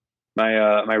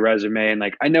resume and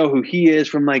like, I know who he is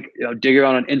from like, dig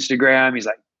around on Instagram. He's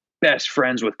like best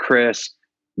friends with Chris,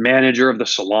 manager of the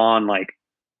salon. Like,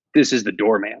 this is the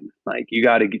doorman. Like, you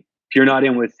got to get, if you're not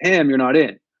in with him, you're not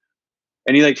in.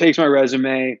 And he like takes my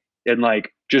resume and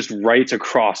like just writes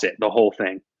across it, the whole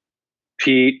thing.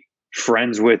 Pete,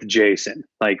 friends with Jason,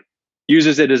 like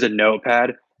uses it as a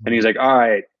notepad. And he's like, all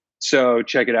right, so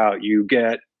check it out. You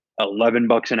get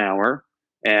 $11 an hour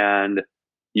and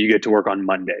you get to work on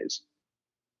Mondays.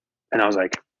 And I was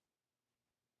like,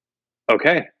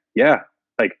 okay, yeah.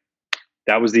 Like,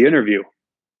 that was the interview.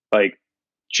 Like,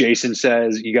 Jason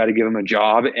says you got to give him a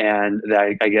job, and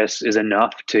that I guess is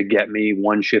enough to get me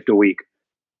 1 shift a week.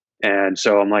 And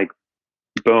so I'm like,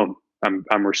 boom,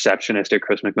 I'm receptionist at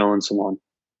Chris McMillan Salon.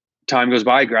 Time goes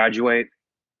by, graduate.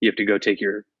 You have to go take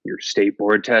your state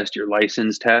board test, your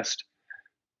license test.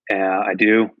 I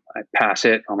do. I pass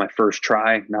it on my first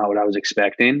try, not what I was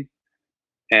expecting.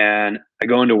 And I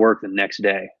go into work the next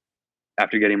day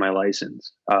after getting my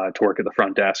license to work at the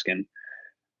front desk. And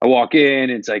I walk in,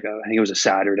 it's like, I think it was a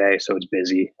Saturday, so it's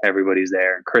busy. Everybody's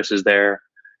there. And Chris is there.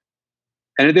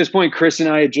 And at this point, Chris and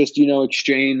I had just,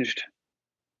 exchanged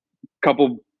a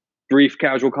couple brief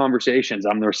casual conversations.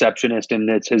 I'm the receptionist and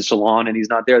it's his salon and he's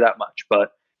not there that much,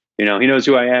 but he knows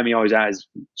who I am. He always has.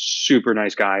 Super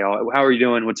nice guy. How are you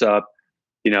doing? What's up?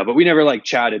 But we never like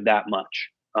chatted that much.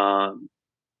 I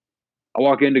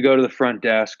walk in to go to the front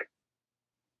desk.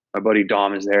 My buddy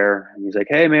Dom is there and he's like,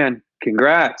 hey man,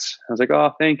 congrats. I was like,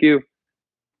 oh, thank you.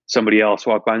 Somebody else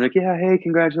walked by and like, yeah, hey,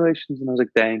 congratulations. And I was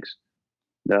like, thanks.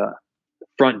 The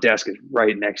front desk is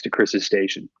right next to Chris's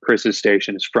station. Chris's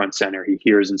station is front center. He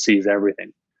hears and sees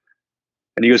everything.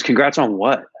 And he goes, congrats on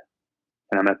what?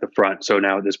 And I'm at the front. So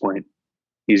now at this point,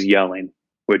 he's yelling,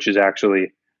 which is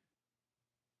actually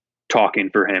talking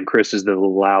for him. Chris is the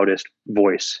loudest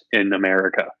voice in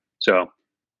America. So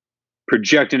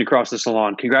projecting across the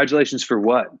salon, congratulations for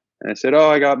what? And I said, oh,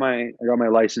 I got my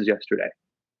license yesterday.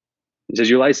 He says,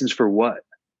 your license for what?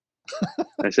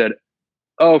 I said,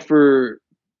 oh, for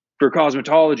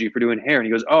cosmetology, for doing hair. And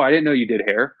he goes, oh, I didn't know you did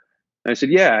hair. And I said,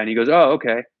 yeah. And he goes, oh,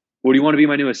 okay. Well, do you want to be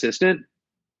my new assistant?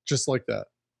 Just like that.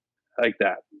 Like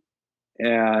that.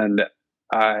 And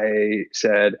I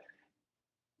said,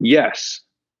 yes.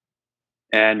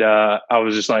 And I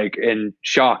was just like in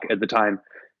shock at the time.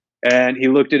 And he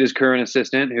looked at his current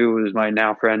assistant, who was my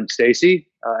now friend, Stacy.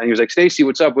 And he was like, Stacy,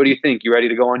 what's up? What do you think? You ready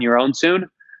to go on your own soon?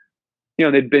 You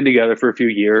know, they'd been together for a few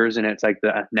years, and it's like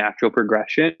the natural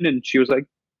progression. And she was like,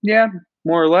 yeah,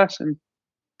 more or less. And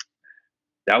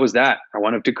that was that. I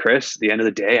went up to Chris at the end of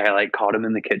the day. I like caught him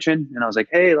in the kitchen, and I was like,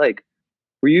 hey, like,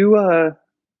 were you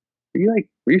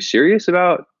serious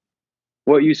about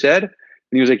what you said? And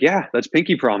he was like, yeah, that's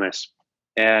pinky promise.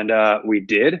 And we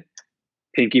did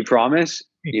pinky promise.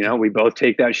 You know, we both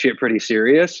take that shit pretty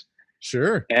serious.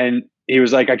 Sure. And he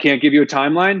was like, I can't give you a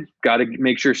timeline. Got to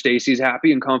make sure Stacy's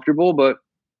happy and comfortable, but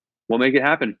we'll make it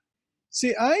happen.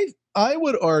 See, I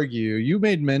would argue, you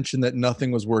made mention that nothing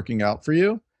was working out for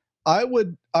you. I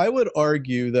would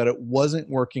argue that it wasn't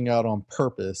working out on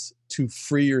purpose to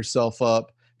free yourself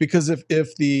up, because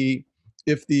if the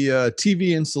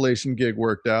TV installation gig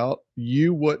worked out,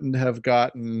 you wouldn't have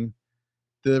gotten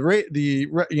the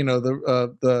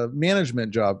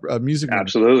management job, music.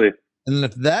 Absolutely. Management. And then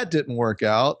if that didn't work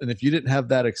out, and if you didn't have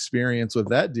that experience with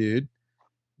that dude,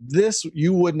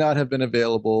 you would not have been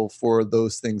available for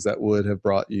those things that would have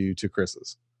brought you to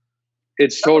Chris's.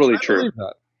 It's totally true.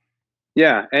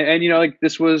 Yeah. And, you know, like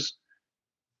this was,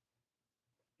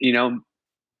 you know,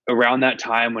 around that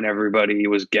time when everybody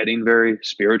was getting very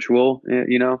spiritual,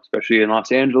 you know, especially in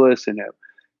Los Angeles. And, you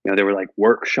know, there were like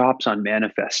workshops on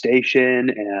manifestation,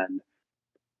 and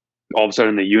all of a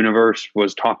sudden the universe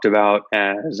was talked about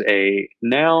as a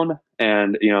noun,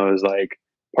 and, you know, it was like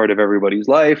part of everybody's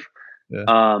life.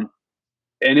 Yeah.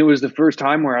 And it was the first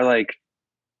time where I like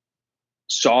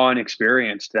saw and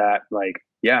experienced that, like,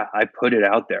 yeah, I put it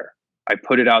out there. I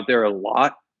put it out there a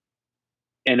lot,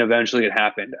 and eventually it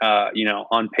happened. You know,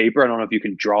 on paper, I don't know if you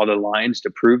can draw the lines to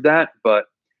prove that, but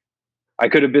I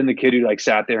could have been the kid who like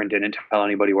sat there and didn't tell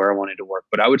anybody where I wanted to work.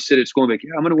 But I would sit at school and be like,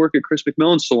 yeah, I'm going to work at Chris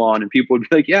McMillan's salon. And people would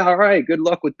be like, yeah, all right, good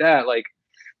luck with that. Like,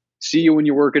 see you when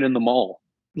you're working in the mall.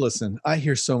 Listen, I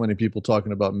hear so many people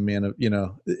talking about, you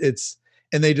know,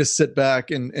 and they just sit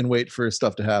back and wait for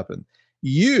stuff to happen.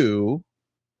 You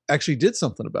actually did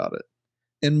something about it.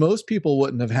 And most people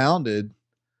wouldn't have hounded,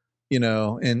 you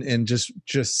know, and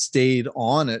just stayed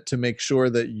on it to make sure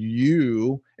that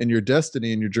you and your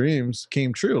destiny and your dreams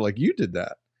came true. Like you did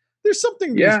that. There's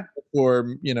something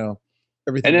for, you know,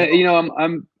 everything. And you know,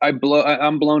 I'm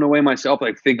blown away myself,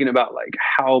 like thinking about like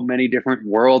how many different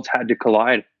worlds had to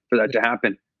collide for that to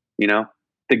happen. You know,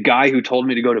 the guy who told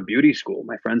me to go to beauty school,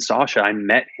 my friend Sasha, I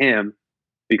met him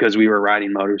because we were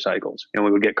riding motorcycles, and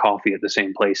we would get coffee at the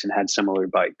same place and had similar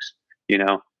bikes. You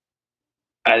know,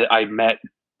 I met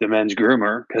the men's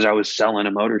groomer because I was selling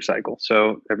a motorcycle.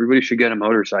 So everybody should get a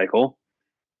motorcycle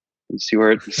and see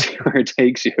where it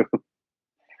takes you.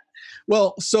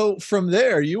 Well, so from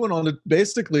there, you went on to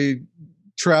basically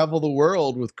travel the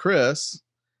world with Chris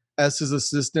as his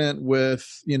assistant, with,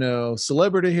 you know,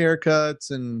 celebrity haircuts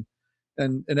and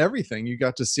everything. You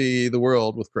got to see the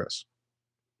world with Chris.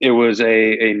 It was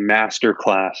a master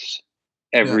class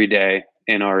every day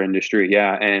in our industry.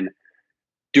 Yeah. And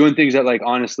doing things that, like,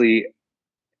 honestly,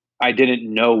 I didn't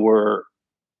know were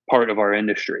part of our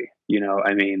industry. You know,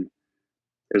 I mean,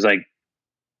 it was like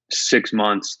 6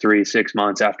 months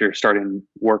after starting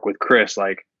work with Chris,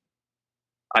 like,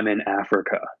 I'm in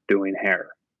Africa doing hair.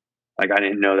 Like, I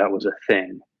didn't know that was a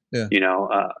thing. Yeah. You know,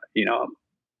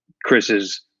 Chris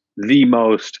is the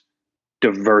most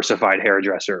diversified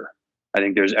hairdresser I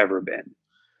think there's ever been.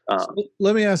 So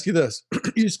let me ask you this.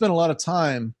 You spent a lot of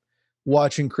time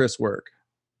watching Chris work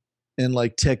and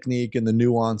like technique and the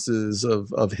nuances of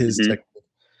his technique.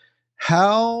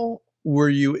 How were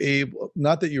you able,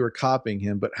 not that you were copying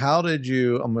him, but how did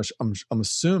you, I'm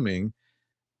assuming,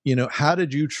 you know, how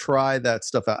did you try that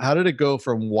stuff out? How did it go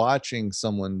from watching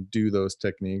someone do those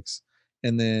techniques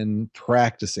and then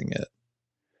practicing it?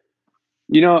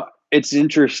 You know, it's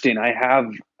interesting.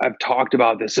 I've talked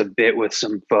about this a bit with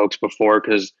some folks before,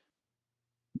 because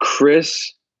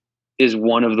Chris is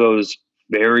one of those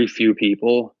very few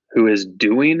people who is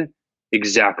doing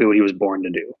exactly what he was born to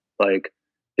do. Like,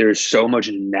 there's so much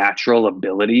natural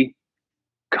ability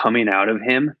coming out of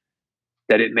him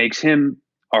that it makes him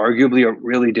arguably a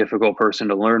really difficult person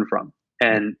to learn from.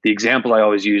 And the example I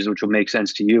always use, which will make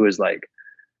sense to you, is like,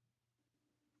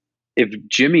 if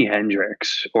Jimi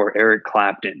Hendrix or Eric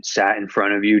Clapton sat in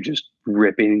front of you just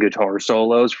ripping guitar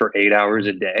solos for 8 hours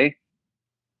a day,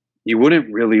 you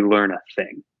wouldn't really learn a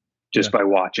thing just by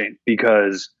watching,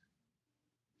 because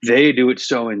they do it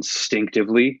so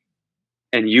instinctively,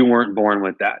 and you weren't born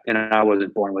with that, and I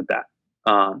wasn't born with that.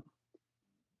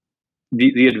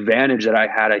 The advantage that I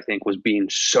had, I think, was being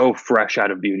so fresh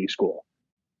out of beauty school,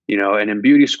 and in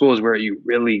beauty school is where you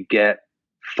really get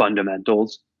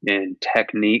fundamentals and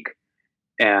technique.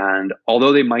 And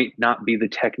although they might not be the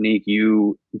technique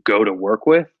you go to work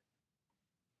with,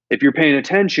 if you're paying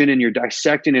attention and you're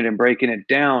dissecting it and breaking it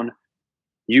down,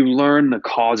 you learn the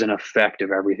cause and effect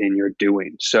of everything you're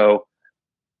doing. So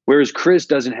whereas Chris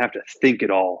doesn't have to think at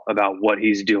all about what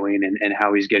he's doing and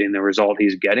how he's getting the result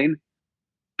he's getting,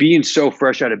 being so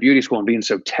fresh out of beauty school and being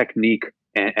so technique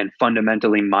and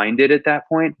fundamentally minded at that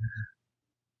point,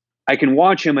 I can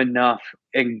watch him enough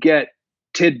and get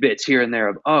tidbits here and there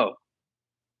of, oh,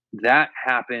 that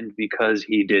happened because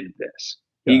he did this.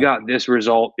 He got this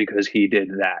result because he did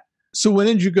that. So when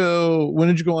did you go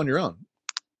on your own?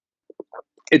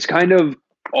 It's kind of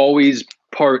always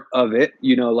part of it,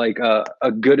 like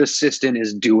a good assistant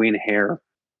is doing hair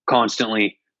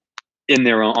constantly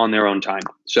on their own time.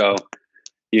 So,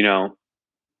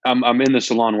 I'm in the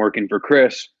salon working for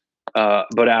Chris,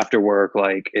 but after work,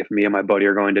 like if me and my buddy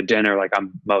are going to dinner, like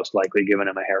I'm most likely giving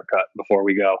him a haircut before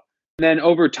we go. And then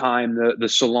over time, the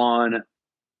salon,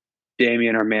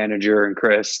 Damien, our manager, and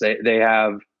Chris, they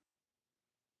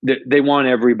want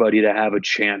everybody to have a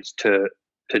chance to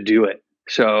do it.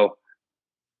 So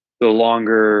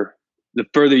the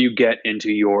further you get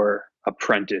into your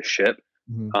apprenticeship,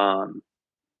 all of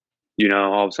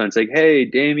a sudden it's like, hey,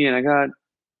 Damien, I got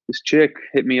this chick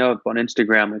hit me up on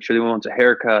Instagram. Like, she really wants a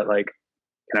haircut. Like,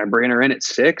 can I bring her in at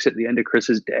 6 at the end of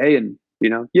Chris's day? And,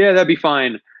 yeah, that'd be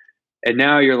fine. And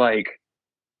now you're like,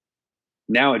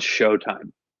 now it's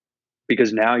showtime,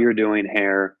 because now you're doing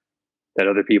hair that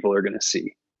other people are going to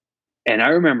see. And I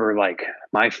remember like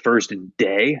my first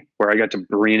day where I got to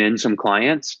bring in some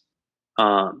clients.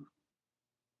 I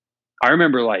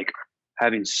remember like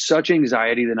having such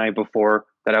anxiety the night before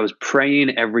that I was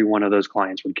praying every one of those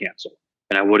clients would cancel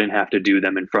and I wouldn't have to do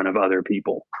them in front of other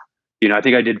people. I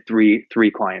think I did three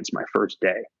clients my first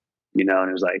day, and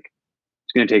it was like,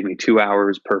 it's going to take me 2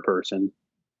 hours per person,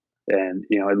 and,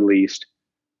 at least.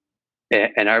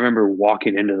 And I remember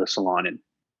walking into the salon, and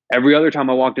every other time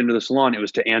I walked into the salon, it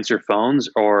was to answer phones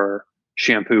or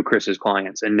shampoo Chris's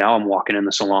clients. And now I'm walking in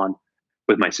the salon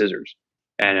with my scissors.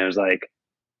 And it was like,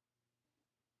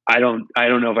 I don't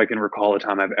know if I can recall a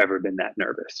time I've ever been that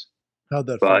nervous. How'd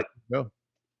that go?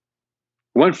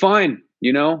 Went fine.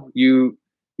 You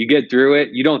get through it.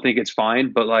 You don't think it's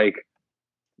fine, but like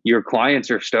your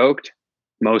clients are stoked,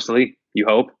 mostly, you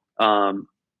hope.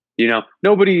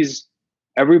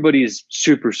 Everybody's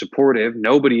super supportive.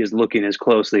 Nobody is looking as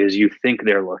closely as you think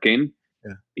they're looking,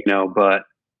 but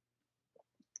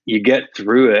you get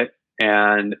through it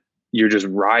and you're just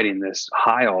riding this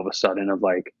high all of a sudden of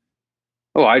like,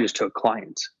 oh, I just took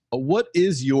clients. What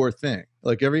is your thing?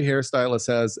 Like every hairstylist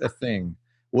has a thing.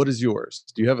 What is yours?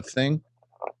 Do you have a thing?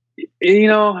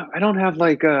 I don't have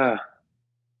like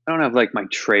my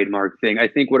trademark thing. I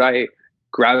think what I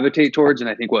gravitate towards, and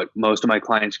I think what most of my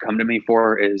clients come to me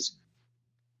for, is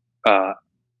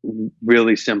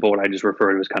really simple. What I just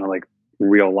referred to as kind of like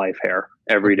real life hair,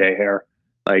 everyday hair,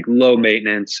 like low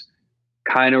maintenance,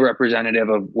 kind of representative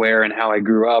of where and how I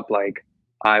grew up. Like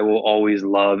I will always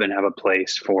love and have a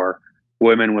place for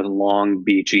women with long,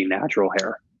 beachy, natural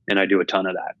hair. And I do a ton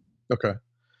of that. Okay.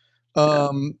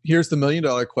 Here's the $1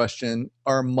 million question.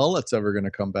 Are mullets ever going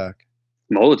to come back?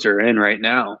 Mullets are in right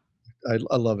now.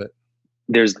 I love it.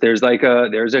 There's a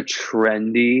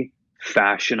trendy,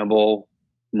 fashionable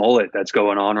mullet that's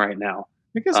going on right now.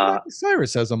 I guess Miley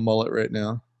Cyrus has a mullet right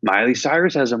now. Miley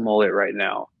Cyrus has a mullet right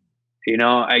now.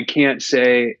 I can't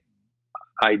say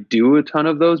I do a ton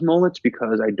of those mullets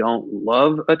because I don't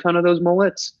love a ton of those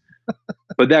mullets.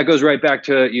 But that goes right back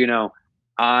to,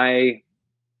 I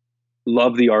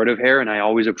love the art of hair and I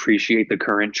always appreciate the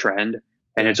current trend.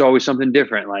 And it's always something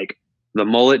different. Like the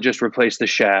mullet just replaced the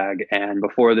shag. And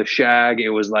before the shag, it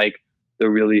was like the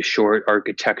really short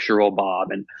architectural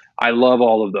bob. And I love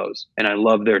all of those. And I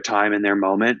love their time and their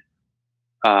moment.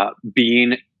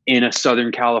 Being in a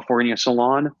Southern California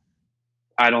salon,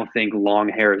 I don't think long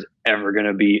hair is ever going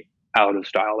to be out of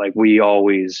style. Like we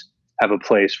always have a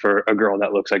place for a girl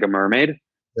that looks like a mermaid.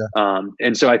 Yeah.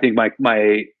 And so I think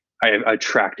I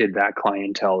attracted that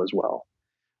clientele as well.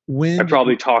 I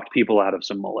probably talked people out of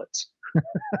some mullets.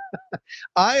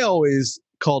 I always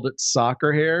called it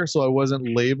soccer hair, so I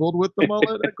wasn't labeled with the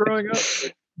mullet growing up.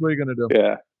 What are you gonna do?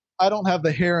 Yeah. I don't have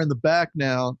the hair in the back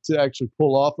now to actually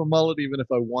pull off a mullet, even if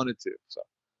I wanted to. So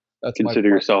that's Consider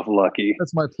yourself lucky.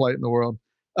 That's my plight in the world.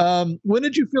 When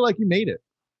did you feel like you made it?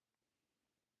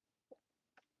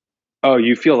 Oh,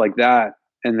 you feel like that,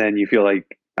 and then you feel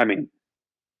like, I mean,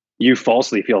 you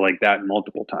falsely feel like that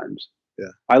multiple times.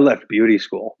 Yeah. I left beauty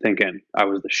school thinking I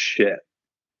was the shit.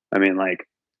 I mean, like,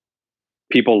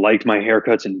 people liked my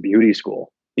haircuts in beauty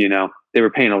school. You know, they were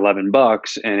paying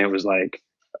 $11, and it was like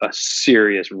a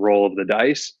serious roll of the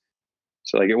dice.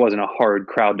 So like, it wasn't a hard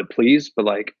crowd to please. But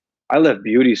like, I left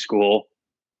beauty school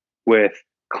with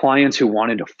clients who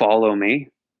wanted to follow me.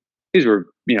 These were,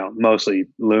 you know, mostly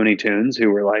Looney Tunes who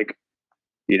were like,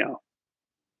 you know,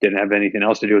 didn't have anything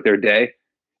else to do with their day.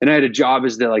 And I had a job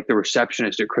as the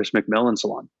receptionist at Chris McMillan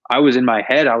Salon. I was in my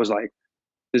head, I was like,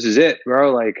 this is it,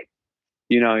 bro. Like,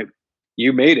 you know,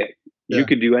 you made it. Yeah. You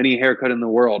could do any haircut in the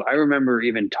world. I remember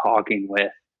even talking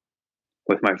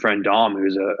with my friend Dom,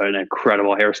 who's an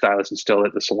incredible hairstylist and still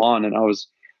at the salon. And I was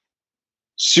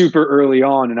super early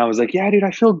on, and I was like, yeah, dude,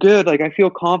 I feel good. Like, I feel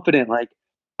confident. Like,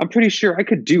 I'm pretty sure I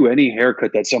could do any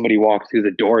haircut that somebody walked through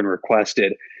the door and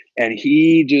requested. And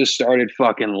he just started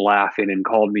fucking laughing and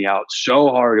called me out so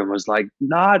hard and was like,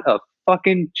 not a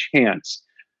fucking chance.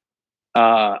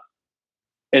 And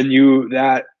you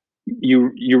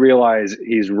realize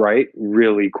he's right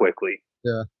really quickly.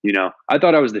 Yeah. You know, I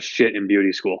thought I was the shit in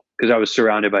beauty school because I was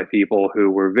surrounded by people who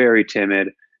were very timid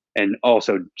and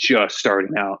also just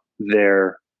starting out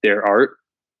their art.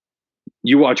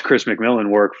 You watch Chris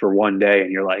McMillan work for one day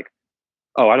and you're like,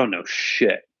 oh, I don't know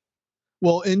shit.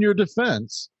 Well, in your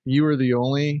defense, you were the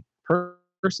only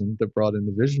person that brought in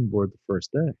the vision board the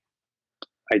first day.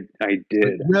 I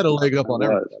did. You had a leg up on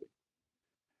everybody.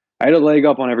 I had a leg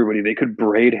up on everybody. They could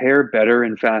braid hair better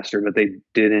and faster, but they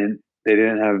didn't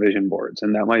have vision boards.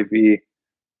 And that might be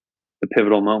the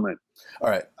pivotal moment. All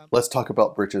right, let's talk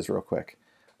about Britches real quick.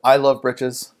 I love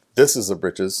Britches. This is a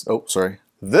Britches. Oh, sorry.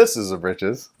 This is a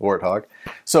Britches, Warthog.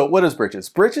 So what is Britches?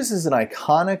 Britches is an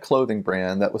iconic clothing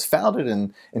brand that was founded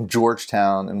in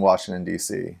Georgetown in Washington,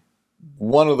 D.C.,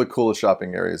 one of the coolest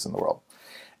shopping areas in the world.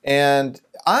 And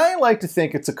I like to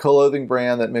think it's a clothing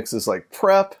brand that mixes like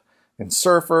prep and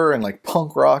surfer and like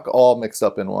punk rock all mixed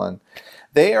up in one.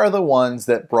 They are the ones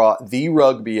that brought the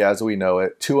rugby as we know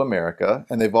it to America,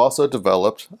 and they've also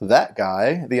developed that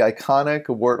guy, the iconic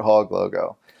Warthog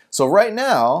logo. So right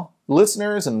now,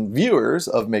 listeners and viewers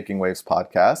of Making Waves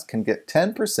podcast can get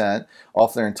 10%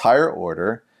 off their entire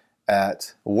order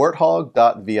at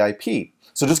warthog.vip.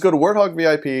 So just go to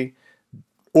warthog.vip,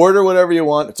 order whatever you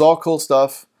want. It's all cool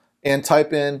stuff. And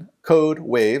type in code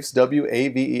WAVES,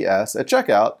 WAVES, at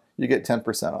checkout. You get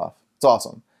 10% off. It's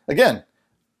awesome. Again,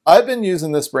 I've been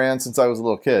using this brand since I was a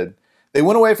little kid. They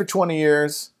went away for 20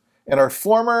 years, and our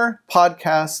former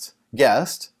podcast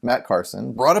guest, Matt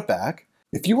Carson, brought it back.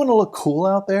 If you want to look cool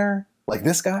out there, like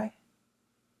this guy,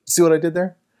 see what I did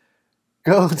there?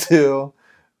 Go to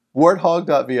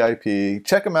warthog.vip,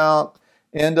 check them out,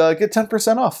 and get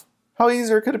 10% off. How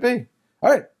easier could it be?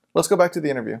 All right, let's go back to the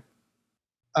interview.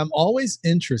 I'm always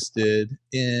interested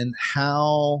in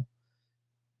how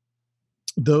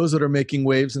those that are making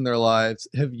waves in their lives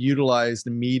have utilized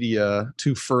media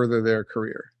to further their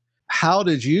career. How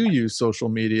did you use social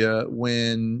media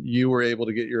when you were able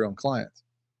to get your own clients?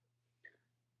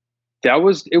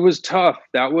 It was tough.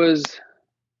 That was,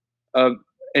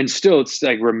 and still it's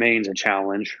like remains a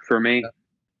challenge for me.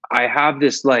 I have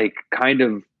this like kind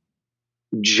of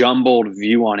jumbled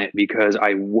view on it because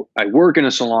I work in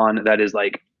a salon that is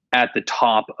like at the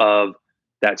top of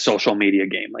that social media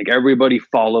game. Like everybody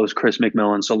follows Chris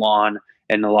McMillan Salon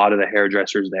and a lot of the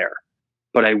hairdressers there.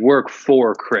 But I work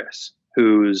for Chris,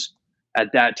 who's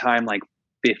at that time like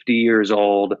 50 years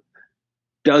old,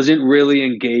 doesn't really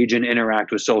engage and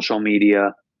interact with social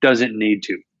media, doesn't need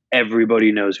to.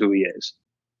 Everybody knows who he is.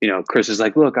 You know, Chris is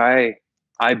like, look, I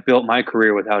built my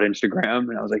career without Instagram.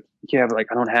 And I was like, yeah, but like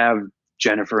I don't have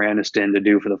Jennifer Aniston to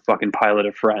do for the fucking pilot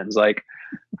of Friends. Like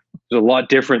there's a lot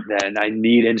different then. I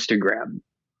need Instagram.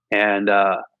 And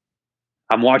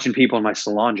I'm watching people in my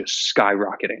salon just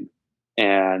skyrocketing,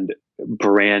 and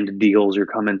brand deals are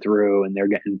coming through and they're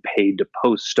getting paid to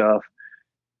post stuff.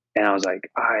 And I was like,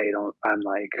 I'm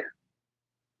like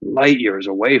light years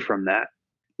away from that.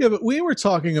 Yeah, but we were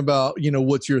talking about, you know,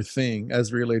 what's your thing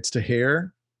as relates to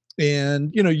hair.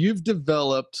 And, you know, you've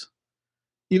developed,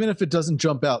 even if it doesn't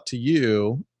jump out to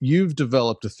you, you've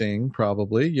developed a thing,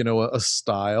 probably, you know, a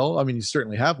style. I mean, you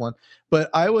certainly have one, but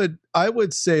I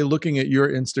would say looking at your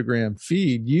Instagram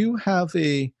feed, you have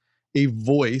a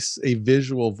voice, a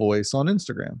visual voice on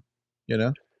Instagram, you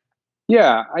know?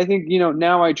 Yeah, I think,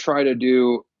 now I try to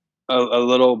do a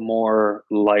little more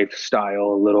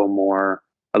lifestyle, a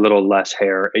little less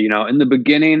hair. In the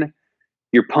beginning,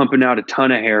 you're pumping out a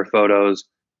ton of hair photos.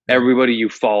 Yeah. Everybody you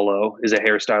follow is a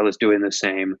hairstylist doing the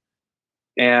same.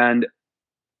 And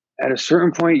at a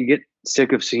certain point, you get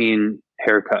sick of seeing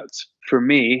haircuts. For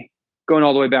me, going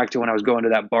all the way back to when I was going to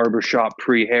that barber shop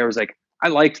pre-hair, was like, I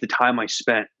liked the time I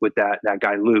spent with that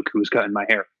guy Luke who was cutting my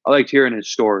hair. I liked hearing his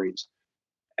stories.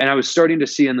 And I was starting to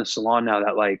see in the salon now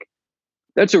that, like,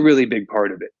 that's a really big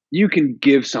part of it. You can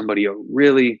give somebody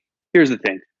here's the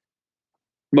thing.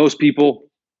 Most people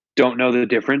don't know the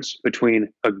difference between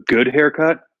a good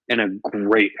haircut and a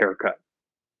great haircut.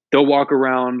 They'll walk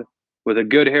around with a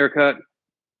good haircut,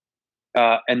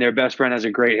 and their best friend has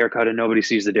a great haircut and nobody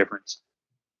sees the difference.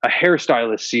 A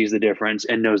hairstylist sees the difference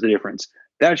and knows the difference.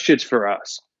 That shit's for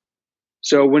us.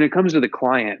 So when it comes to the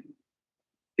client,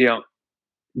 you know,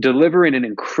 delivering an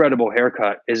incredible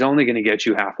haircut is only going to get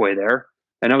you halfway there.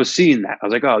 And I was seeing that. I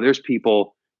was like, oh, there's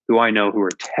people who I know who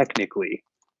are technically,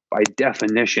 by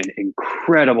definition,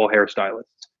 incredible hairstylists.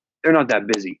 They're not that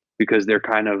busy because they're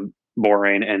kind of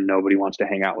boring and nobody wants to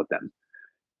hang out with them.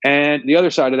 And the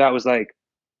other side of that was like,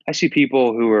 I see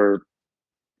people who are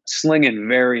slinging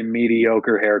very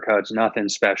mediocre haircuts, nothing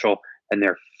special, and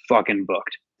they're fucking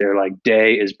booked. Their like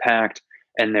day is packed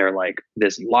and they're like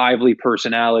this lively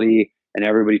personality, and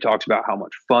everybody talks about how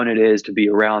much fun it is to be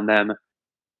around them.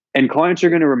 And clients are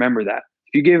going to remember that.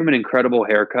 If you gave them an incredible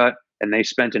haircut and they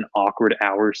spent an awkward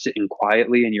hour sitting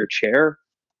quietly in your chair,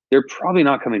 they're probably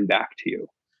not coming back to you,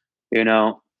 you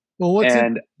know? Well, what's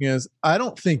interesting is I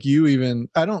don't think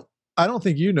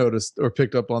you noticed or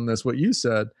picked up on this, what you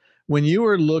said. When you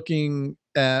were looking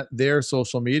at their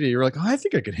social media, you're like, oh, I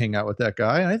think I could hang out with that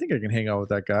guy. I think I can hang out with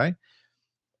that guy.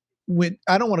 When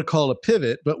I don't want to call it a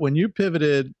pivot, but when you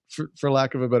pivoted, for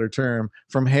lack of a better term,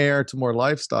 from hair to more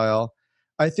lifestyle,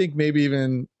 I think maybe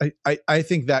even I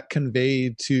think that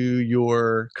conveyed to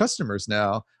your customers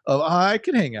now of, I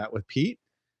can hang out with Pete.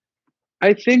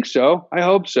 I think so. I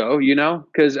hope so,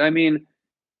 because I mean,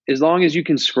 as long as you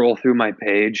can scroll through my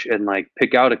page and like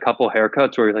pick out a couple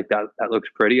haircuts where you're like, that looks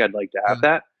pretty, I'd like to have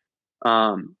that.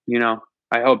 I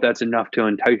hope that's enough to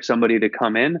entice somebody to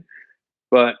come in.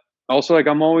 But also, like,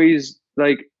 I'm always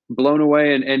like blown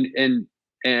away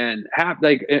and happy,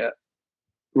 like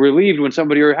relieved when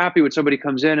happy when somebody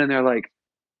comes in and they're like,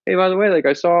 hey, by the way, like,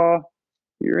 I saw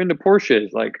you're into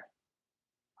Porsches. Like,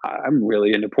 I'm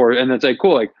really into Porsche. And it's like,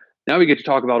 cool. Like, now we get to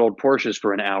talk about old Porsches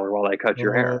for an hour while I cut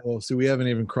your hair. Oh, so we haven't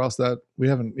even crossed that. We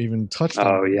haven't even touched on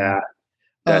Oh, yeah.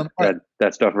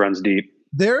 That stuff runs deep.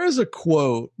 There is a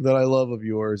quote that I love of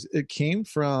yours. It came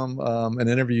from an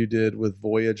interview you did with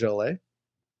Voyage LA.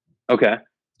 Okay.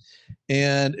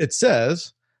 And it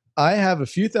says, I have a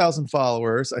few thousand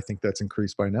followers. I think that's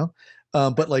increased by now.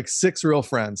 But like 6 real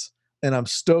friends. And I'm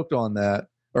stoked on that.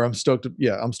 I'm stoked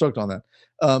on that.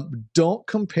 Don't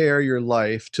compare your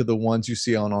life to the ones you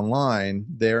see online.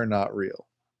 They're not real.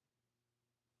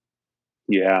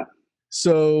 Yeah.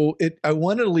 So I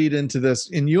want to lead into this,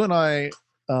 and you and I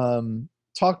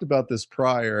talked about this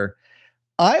prior.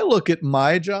 I look at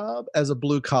my job as a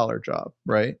blue collar job,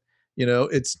 right?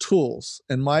 It's tools,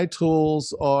 and my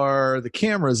tools are the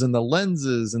cameras and the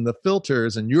lenses and the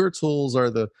filters, and your tools are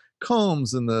the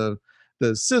combs and the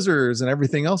scissors and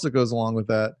everything else that goes along with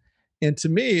that. And to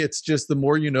me, it's just the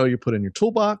more you put in your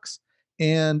toolbox.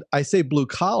 And I say blue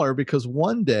collar because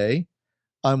one day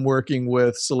I'm working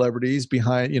with celebrities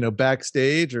behind,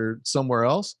 backstage or somewhere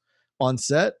else on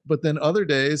set. But then other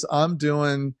days I'm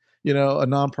doing, a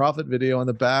nonprofit video on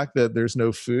the back that there's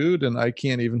no food and I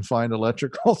can't even find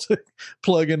electrical to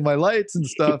plug in my lights and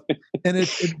stuff. And it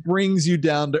brings you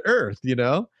down to earth,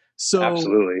 So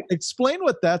absolutely. Explain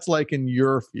what that's like in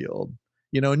your field.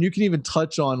 And you can even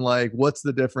touch on like, what's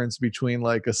the difference between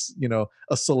like a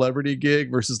celebrity gig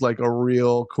versus like a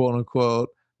real quote unquote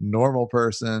normal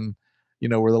person,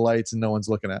 where the lights and no one's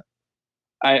looking at.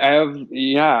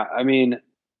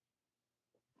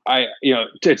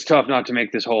 It's tough not to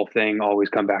make this whole thing always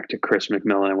come back to Chris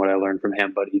McMillan and what I learned from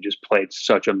him, but he just played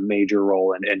such a major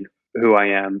role in who I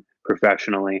am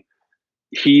professionally.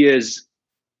 He is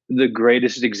the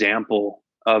greatest example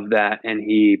of that, and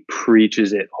he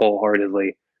preaches it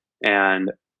wholeheartedly.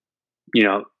 And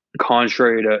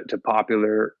contrary to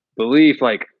popular belief,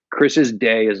 like, Chris's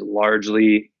day is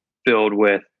largely filled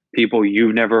with people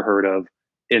you've never heard of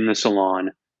in the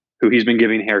salon who he's been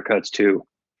giving haircuts to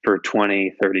for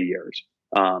 20, 30 years.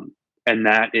 And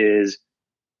that is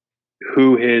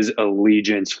who his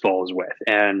allegiance falls with.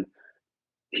 And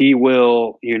he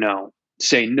will,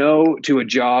 say no to a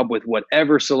job with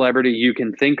whatever celebrity you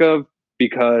can think of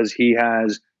because he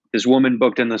has this woman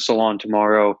booked in the salon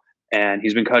tomorrow, and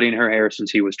he's been cutting her hair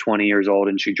since he was 20 years old,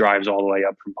 and she drives all the way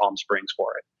up from Palm Springs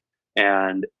for it.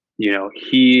 And,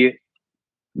 he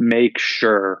makes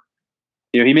sure,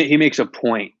 he makes a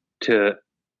point to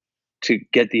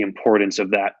get the importance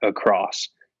of that across.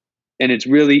 And it's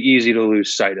really easy to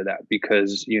lose sight of that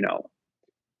because,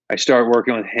 I start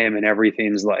working with him and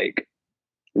everything's like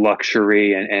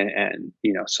luxury and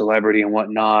celebrity and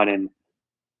whatnot. And,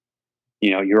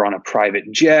 you're on a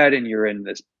private jet and you're in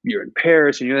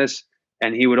Paris and you're this,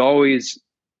 and he would always,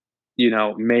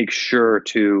 make sure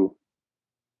to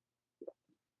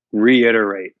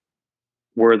reiterate,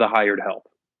 we're the hired help.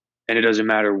 And it doesn't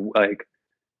matter, what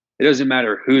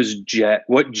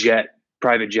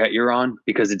private jet you're on,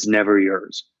 because it's never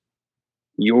yours.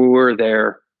 You're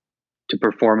there to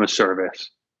perform a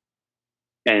service.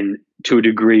 And to a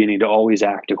degree, you need to always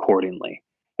act accordingly.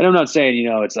 And I'm not saying,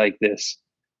 it's like this,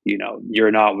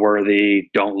 you're not worthy,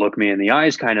 don't look me in the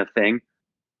eyes kind of thing.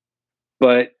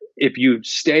 But if you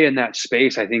stay in that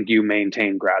space, I think you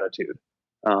maintain gratitude.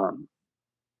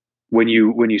 When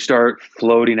you start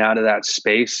floating out of that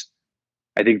space,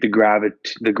 I think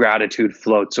the gratitude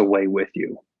floats away with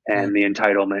you, and the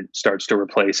entitlement starts to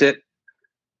replace it.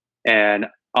 And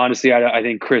honestly, I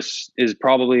think Chris is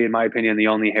probably, in my opinion, the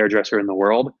only hairdresser in the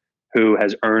world who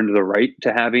has earned the right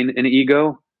to having an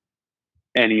ego,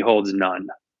 and he holds none.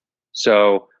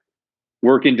 So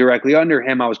working directly under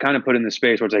him, I was kind of put in the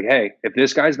space where it's like, hey, if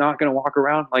this guy's not going to walk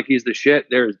around like he's the shit,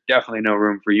 there's definitely no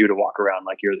room for you to walk around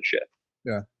like you're the shit.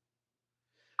 Yeah.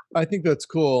 I think that's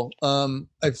cool.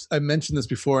 I've mentioned this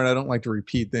before, and I don't like to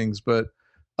repeat things, but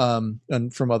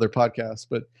and from other podcasts,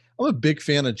 but I'm a big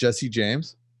fan of Jesse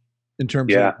James in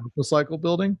terms of motorcycle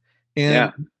building.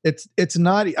 And it's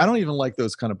not, I don't even like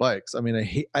those kind of bikes. I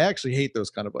mean, I actually hate those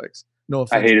kind of bikes. No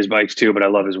offense. I hate his bikes too, but I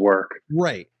love his work.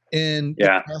 Right. And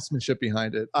the craftsmanship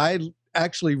behind it. I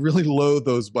actually really loathe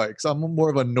those bikes. I'm more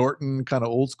of a Norton kind of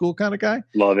old school kind of guy.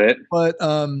 Love it. But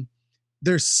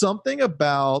there's something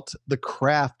about the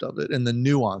craft of it and the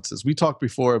nuances. We talked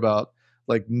before about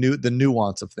like the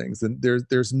nuance of things, and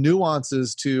there's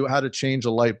nuances to how to change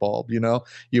a light bulb.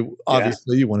 You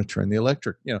obviously you want to turn the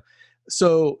electric.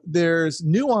 So there's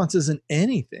nuances in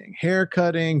anything: hair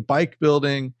cutting, bike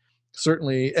building,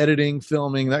 certainly editing,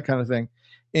 filming, that kind of thing.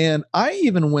 And I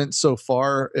even went so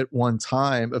far at one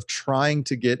time of trying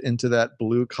to get into that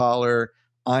blue collar,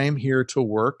 I'm here to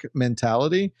work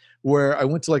mentality, where I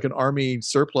went to like an Army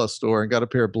surplus store and got a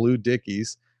pair of blue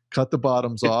Dickies, cut the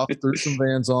bottoms off, threw some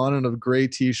Vans on and a gray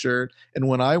t-shirt. And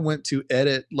when I went to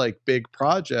edit like big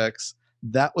projects,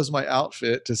 that was my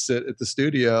outfit to sit at the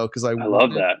studio, because I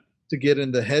love that, to get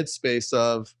in the headspace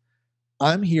of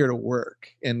I'm here to work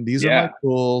and these are my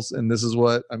tools and this is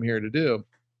what I'm here to do.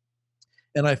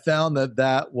 And I found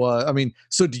that was, I mean,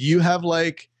 so do you have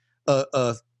like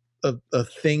a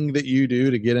thing that you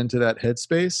do to get into that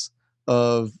headspace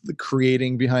of the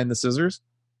creating behind the scissors?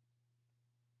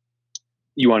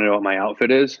 You want to know what my outfit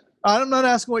is? I'm not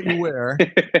asking what you wear.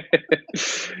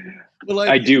 But like,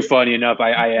 I do, funny enough,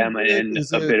 I am in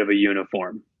a bit of a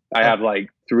uniform. I have like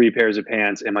 3 pairs of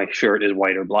pants and my shirt is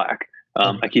white or black.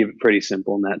 I keep it pretty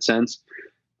simple in that sense.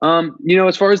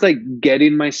 As far as like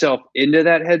getting myself into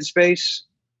that headspace,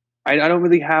 I don't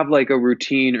really have like a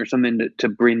routine or something to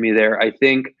bring me there. I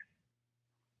think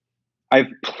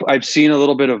I've seen a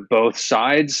little bit of both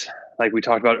sides. Like we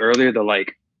talked about earlier, the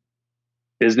like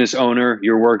business owner,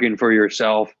 you're working for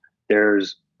yourself.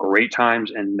 There's great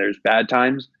times and there's bad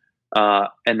times.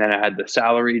 And then I had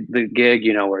the gig,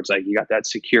 where it's like you got that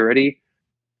security.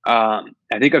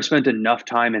 I think I've spent enough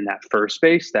time in that first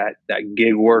space, that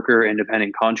gig worker,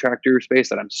 independent contractor space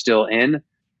that I'm still in,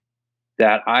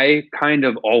 that I kind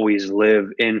of always live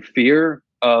in fear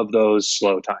of those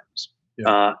slow times.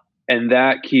 Yeah. And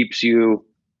that keeps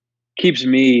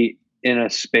me in a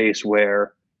space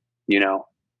where,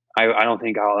 I don't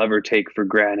think I'll ever take for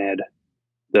granted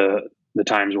the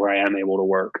times where I am able to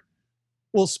work.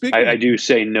 Well, I do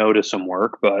say no to some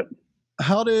work, but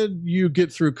how did you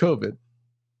get through COVID?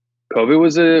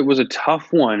 COVID was a tough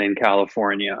one in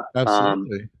California.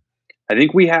 Absolutely. I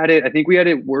think we had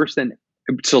it worse than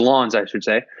salons, I should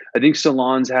say. I think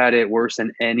salons had it worse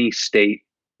than any state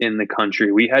in the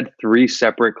country. We had 3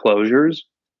 separate closures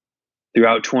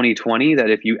throughout 2020 that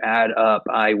if you add up,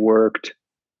 I worked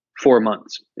 4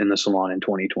 months in the salon in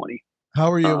 2020.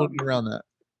 How were you able to get around that?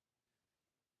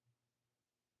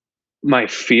 My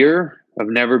fear of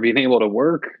never being able to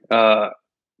work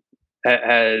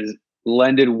has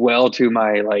lended well to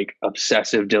my like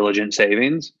obsessive diligent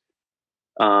savings.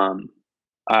 I'm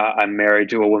married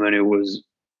to a woman who was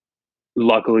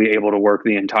luckily able to work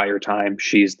the entire time.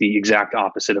 She's the exact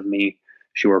opposite of me.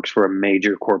 She works for a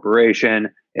major corporation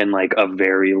in like a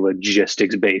very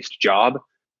logistics based job.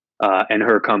 And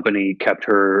her company kept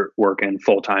her working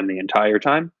full time the entire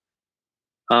time.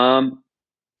 And,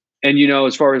 you know,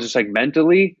 as far as just like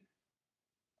mentally,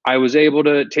 I was able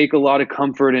to take a lot of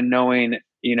comfort in knowing,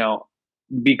 you know,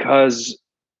 because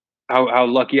how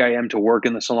lucky I am to work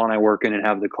in the salon I work in and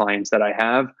have the clients that I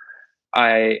have.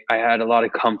 I had a lot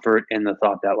of comfort in the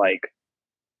thought that like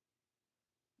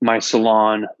my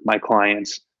salon, my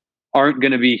clients aren't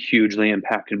going to be hugely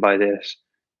impacted by this.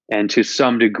 And to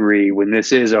some degree, when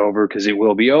this is over, because it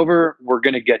will be over, we're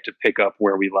going to get to pick up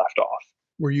where we left off.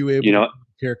 Were you able to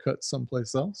haircut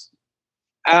someplace else?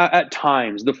 At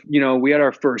times, we had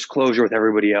our first closure with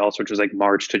everybody else, which was like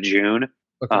March to June.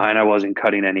 Okay. And I wasn't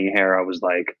cutting any hair. I was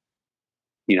like,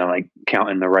 like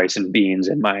counting the rice and beans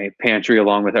in my pantry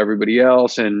along with everybody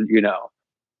else. And,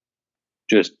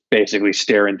 just basically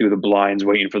staring through the blinds,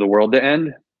 waiting for the world to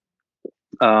end.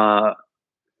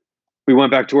 We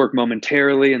went back to work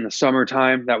momentarily in the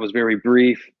summertime. That was very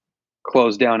brief.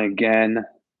 Closed down again.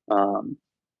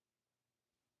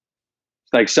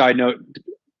 Like side note,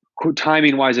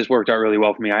 timing wise, this worked out really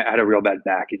well for me. I had a real bad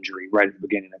back injury right at the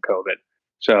beginning of COVID.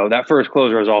 So that first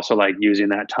closure was also like using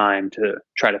that time to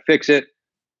try to fix it.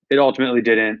 It ultimately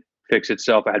didn't fix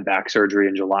itself. I had back surgery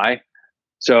in July.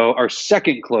 So our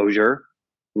second closure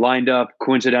lined up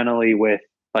coincidentally with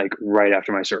like right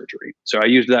after my surgery. So I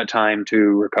used that time to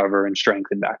recover and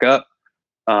strengthen back up.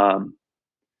 By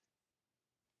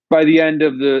the end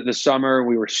of the summer,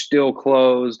 we were still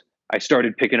closed. I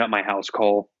started picking up my house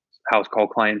call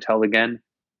clientele again,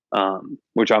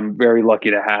 which I'm very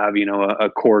lucky to have, a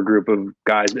core group of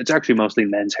guys. It's actually mostly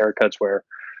men's haircuts where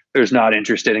there's not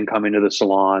interested in coming to the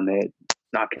salon. It's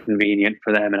not convenient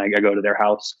for them. And I go to their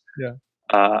house. Yeah.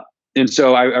 And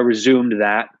so I resumed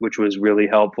that, which was really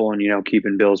helpful and,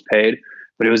 keeping bills paid.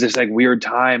 But it was this like weird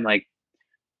time. Like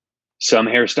some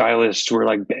hairstylists were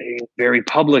like very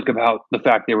public about the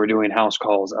fact they were doing house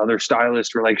calls. Other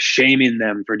stylists were like shaming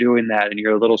them for doing that. And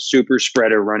you're a little super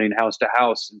spreader running house to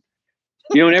house. And,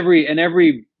 in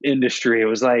every industry, it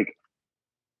was like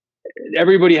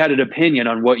everybody had an opinion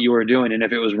on what you were doing and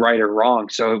if it was right or wrong.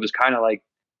 So it was kind of like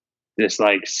this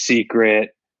like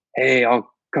secret, hey,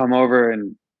 I'll come over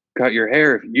and cut your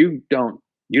hair if you don't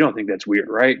think that's weird,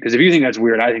 right? Because if you think that's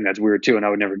weird, I think that's weird too, and I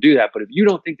would never do that. But if you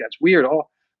don't think that's weird, I'll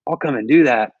come and do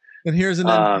that. And here's an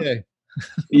NDA.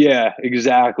 Yeah,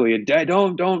 exactly. And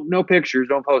don't no pictures,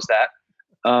 don't post that.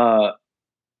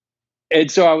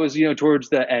 And so I was, towards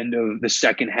the end of the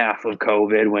second half of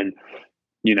COVID when,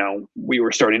 we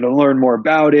were starting to learn more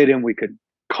about it and we could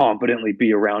confidently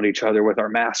be around each other with our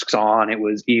masks on. It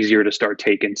was easier to start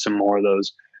taking some more of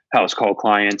those house call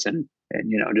clients and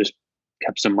just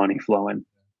kept some money flowing.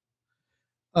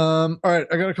 All right,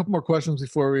 I got a couple more questions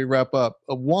before we wrap up.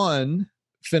 One,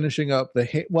 finishing up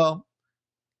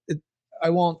I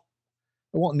won't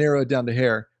narrow it down to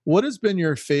hair. What has been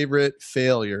your favorite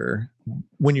failure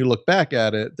when you look back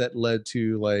at it that led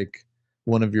to like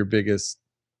one of your biggest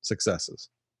successes?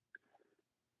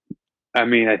 I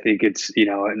mean, I think it's,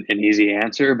 an easy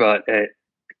answer, but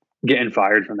getting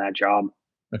fired from that job.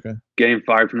 Okay. Getting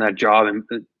fired from that job and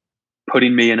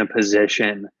putting me in a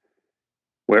position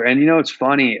where, and it's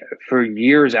funny, for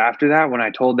years after that, when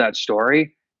I told that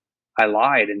story, I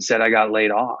lied and said I got laid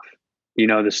off.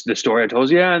 The story I told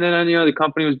you, yeah, and then the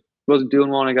company wasn't doing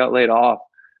well and I got laid off.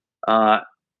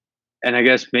 And I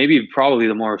guess probably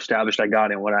the more established I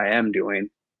got in what I am doing,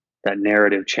 that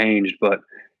narrative changed. But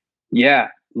yeah,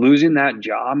 losing that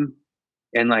job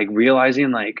and like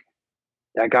realizing like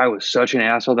that guy was such an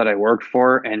asshole that I worked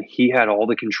for and he had all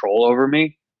the control over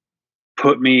me,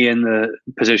 put me in the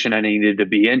position I needed to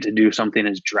be in to do something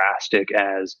as drastic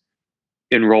as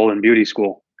enroll in beauty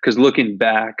school. Because looking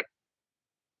back,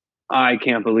 I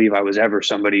can't believe I was ever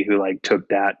somebody who like took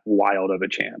that wild of a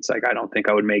chance. Like, I don't think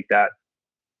I would make that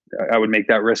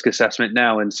risk assessment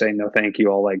now and say, no, thank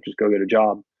you. I'll like just go get a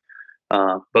job.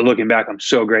 But looking back, I'm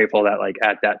so grateful that like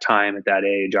at that time, at that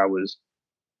age, I was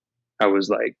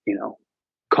like,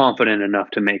 confident enough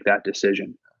to make that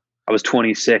decision. I was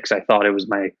 26. I thought it was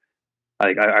I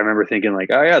remember thinking like,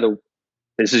 oh yeah,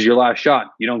 this is your last shot.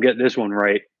 You don't get this one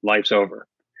right, life's over.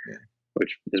 Yeah.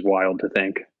 Which is wild to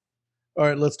think. All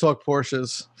right, let's talk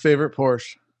Porsches. Favorite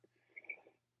Porsche?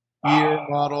 Year,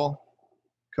 model,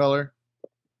 color?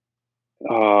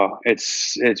 Oh,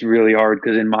 it's really hard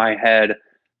because in my head,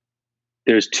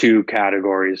 there's two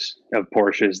categories of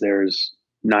Porsches. There's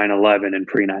 911 and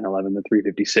pre-911, the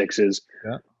 356s.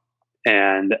 Yeah.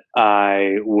 And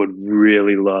I would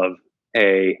really love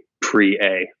a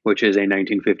pre-A, which is a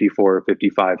 1954,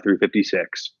 55 through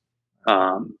 56.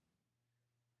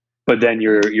 But But then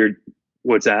you're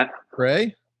what's that?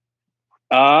 Gray?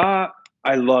 I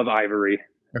love Ivory.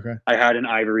 Okay. I had an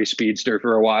Ivory Speedster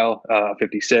for a while,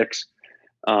 56.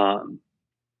 I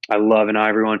love an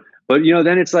Ivory one, but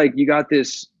then it's like you got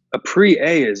this. A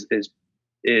pre-A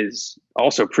is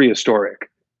also prehistoric,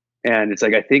 and it's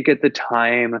like I think at the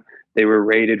time they were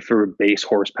rated for base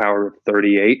horsepower of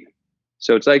 38,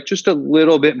 so it's like just a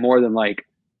little bit more than like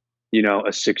a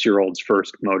 6-year-old's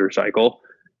first motorcycle.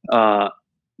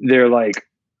 They're like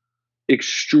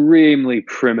extremely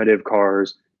primitive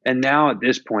cars, and now at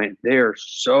this point they're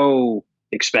so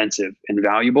expensive and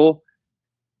valuable.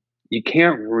 You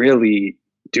can't really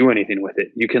do anything with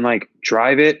it. You can like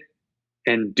drive it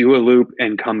and do a loop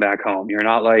and come back home. You're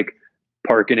not like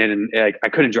parking it and like I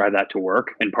couldn't drive that to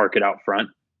work and park it out front.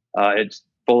 It's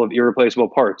full of irreplaceable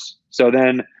parts. So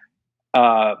then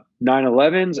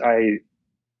 911s,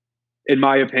 in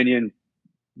my opinion,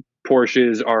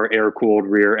 Porsches are air-cooled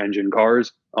rear engine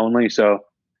cars only. So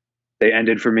they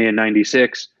ended for me in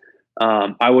 96.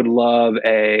 I would love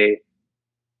a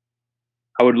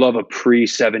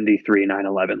pre-73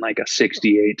 911, like a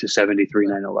 68 to 73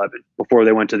 911, before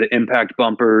they went to the impact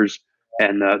bumpers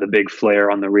and the big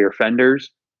flare on the rear fenders.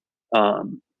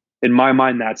 In my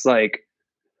mind, that's like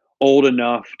old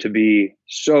enough to be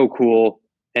so cool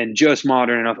and just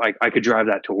modern enough. I could drive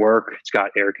that to work. It's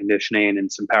got air conditioning and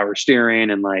some power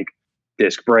steering and like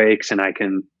disc brakes, and I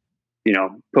can,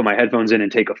 put my headphones in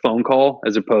and take a phone call,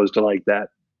 as opposed to like that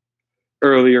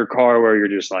earlier car where you're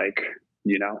just like,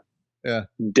 yeah,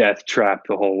 death trap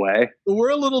the whole way. We're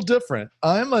a little different.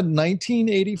 I'm a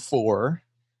 1984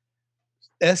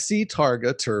 SC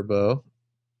Targa Turbo,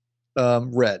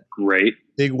 red. Great.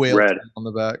 Big whale red on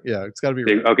the back. Yeah, it's got to be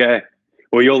big, red. Okay.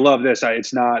 Well, you'll love this.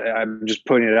 I'm just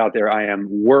putting it out there. I am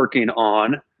working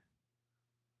on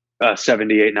a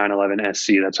 78 911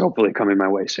 SC that's hopefully coming my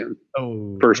way soon.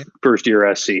 Oh, first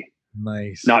year SC.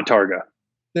 Nice. Not Targa.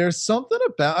 There's something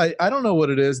about I don't know what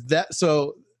it is that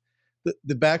so.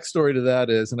 The backstory to that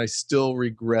is, and I still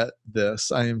regret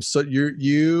this. I am so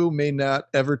you may not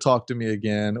ever talk to me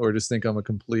again, or just think I'm a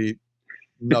complete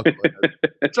knucklehead,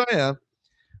 which I am.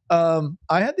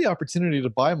 I had the opportunity to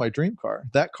buy my dream car,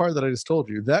 that car that I just told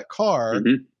you. That car,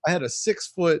 mm-hmm. I had a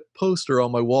 6-foot poster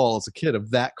on my wall as a kid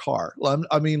of that car.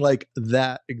 I mean, like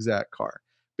that exact car,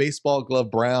 baseball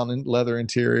glove, brown and leather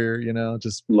interior.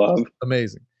 Just love,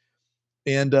 amazing.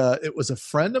 And it was a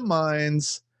friend of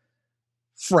mine's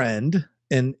friend,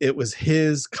 and it was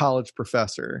his college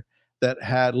professor that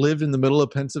had lived in the middle of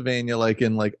Pennsylvania, like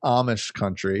in like Amish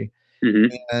country.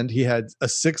 Mm-hmm. And he had a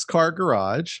 6-car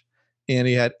garage, and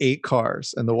he had 8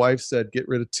 cars. And the wife said, "Get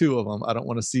rid of 2 of them. I don't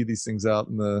want to see these things out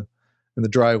in the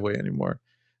driveway anymore."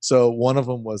 So one of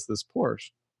them was this Porsche,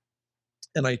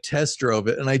 and I test drove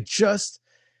it, and I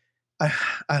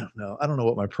don't know. I don't know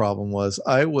what my problem was.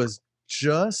 I was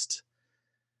just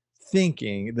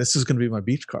thinking this is going to be my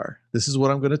beach car. This is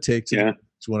what I'm going to take to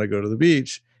when I go to the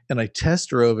beach. And I test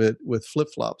drove it with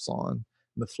flip-flops on, and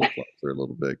the flip-flops are a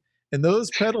little big, and those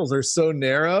pedals are so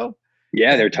narrow.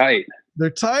 Yeah, they're tight. They're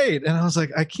tight. And I was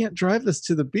like, I can't drive this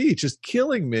to the beach. It's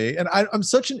killing me. And I'm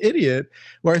such an idiot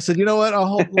where I said, you know what? I'll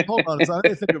hold on. So I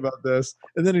need to think about this.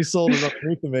 And then he sold it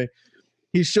underneath of me.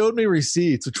 He showed me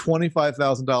receipts of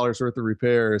 $25,000 worth of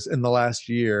repairs in the last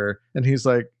year. And he's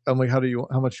like, I'm like, how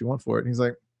much you want for it? And he's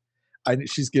like,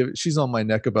 she's on my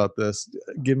neck about this.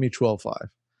 Give me 12.5.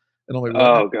 And I'm like,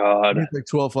 oh God, like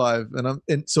 12.5.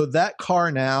 And so that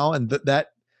car now, and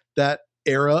that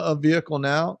era of vehicle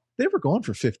now, they were going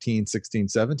for 15, 16,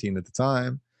 17 at the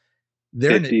time.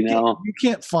 They're 50 now. You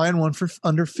can't find one for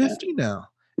under 50 now.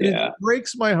 Yeah. It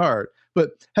breaks my heart.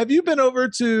 But have you been over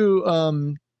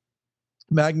to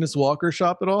Magnus Walker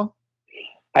shop at all?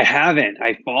 I haven't.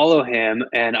 I follow him,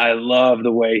 and I love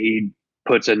the way he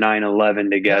puts a 911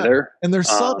 together. Yeah. And they're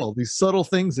subtle, these subtle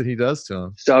things that he does to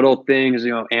them. Subtle things,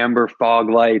 amber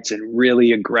fog lights and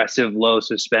really aggressive low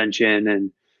suspension.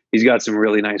 And he's got some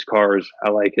really nice cars. I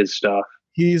like his stuff.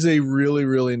 He's a really,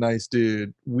 really nice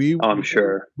dude. I'm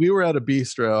sure. We were at a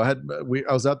bistro.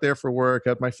 I was out there for work,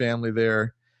 had my family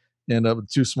there, and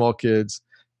 2 small kids.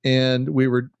 And we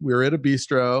were at a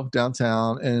bistro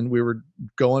downtown, and we were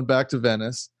going back to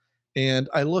Venice. And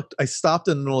I stopped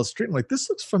in the middle of the street. I'm like, this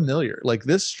looks familiar. Like,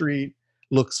 this street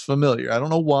looks familiar. I don't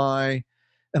know why.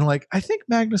 And I'm like, I think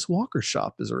Magnus Walker's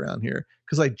shop is around here,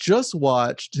 because I just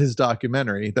watched his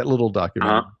documentary, that little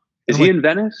documentary. Uh-huh. Is he in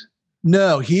Venice?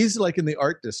 No, he's like in the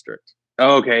art district.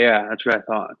 Oh, okay, yeah, that's what I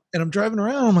thought. And I'm driving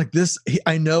around. I'm like,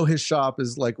 I know his shop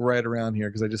is like right around here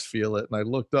because I just feel it. And I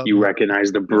looked up. You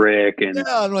recognize the brick, and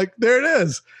yeah, I'm like, there it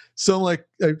is. So I'm like,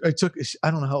 I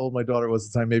don't know how old my daughter was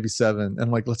at the time, maybe 7. And I'm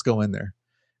like, let's go in there.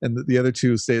 and the other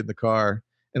two stayed in the car.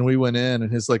 And we went in,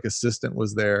 and his like assistant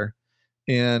was there,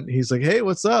 and he's like, "Hey,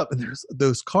 what's up?" And there's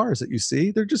those cars that you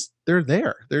see. They're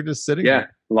there. They're just sitting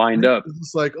there, lined up.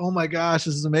 It's like, oh my gosh,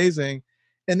 this is amazing.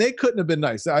 And they couldn't have been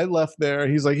nice. I left there.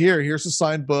 He's like, here's a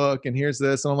signed book, and here's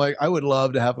this. And I'm like, I would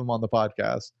love to have him on the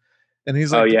podcast. And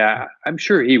he's like, oh yeah, I'm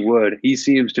sure he would. He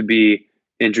seems to be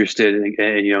interested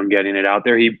in getting it out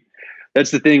there.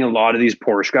 That's the thing. A lot of these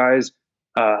Porsche guys,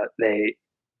 they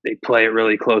play it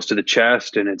really close to the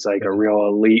chest, and it's like a real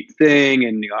elite thing.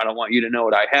 And I don't want you to know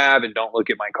what I have, and don't look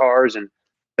at my cars. And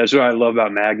that's what I love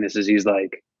about Magnus is he's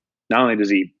like, not only does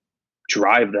he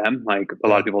drive them, like a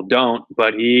lot of people don't,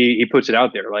 but he puts it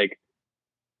out there, like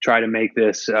try to make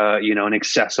this, an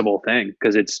accessible thing.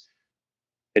 Cause it's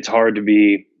hard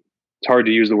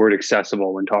to use the word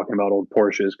accessible when talking about old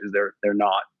Porsches. Cause they're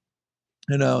not.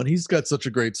 I know. And he's got such a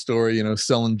great story,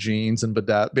 selling jeans and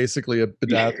basically a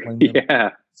bedazzling. Yeah.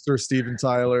 Sir Steven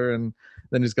Tyler. And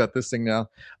then he's got this thing now.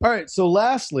 All right. So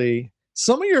lastly,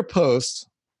 some of your posts,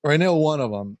 or I know one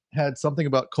of them had something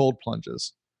about cold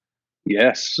plunges.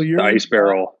 Yes. So you're the ice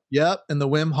barrel. Yep. And the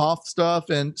Wim Hof stuff.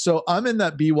 And so I'm in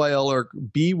that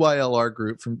BYLR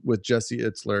group with Jesse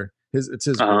Itzler. It's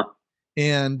his group.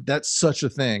 And that's such a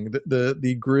thing.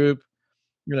 The group,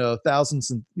 thousands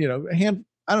and,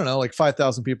 I don't know, like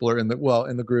 5,000 people are in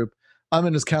the group. I'm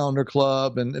in his calendar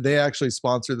club, and they actually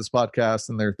sponsor this podcast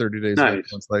and their 30 days. Nice.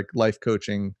 It's like life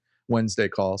coaching Wednesday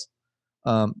calls.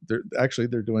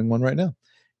 They're doing one right now.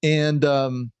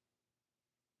 And,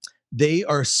 they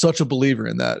are such a believer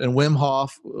in that. And Wim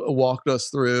Hof walked us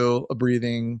through a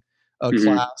breathing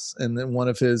class. And then one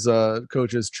of his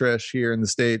coaches, Trish, here in the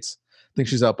States, I think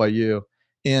she's out by you.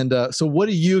 And so what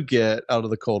do you get out of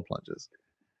the cold plunges?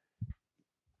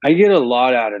 I get a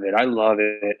lot out of it. I love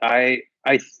it. I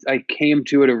came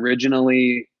to it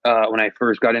originally when I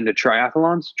first got into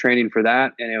triathlons, training for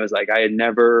that. And it was like I had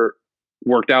never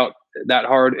worked out that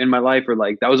hard in my life, or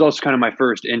like that was also kind of my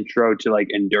first intro to like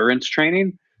endurance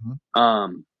training.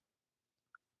 And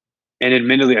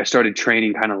admittedly I started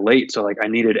training kind of late, so like I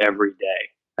needed every day.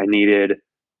 I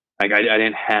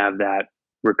didn't have that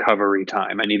recovery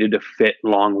time. I needed to fit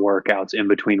long workouts in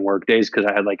between work days because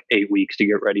I had like 8 weeks to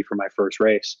get ready for my first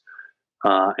race.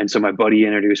 And so my buddy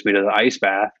introduced me to the ice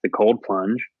bath, the cold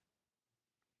plunge,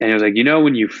 and he was like,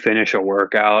 when you finish a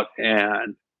workout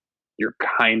and you're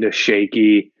kind of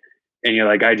shaky and you're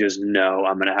like, I just know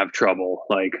I'm gonna have trouble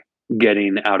like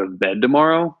getting out of bed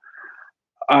tomorrow.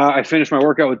 I finished my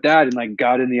workout with that and like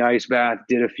got in the ice bath,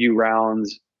 did a few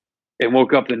rounds, and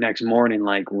woke up the next morning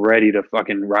like ready to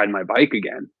fucking ride my bike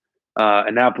again.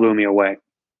 And that blew me away.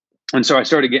 And so I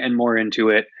started getting more into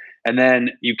it. And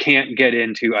then you can't get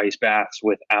into ice baths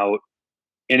without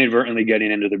inadvertently getting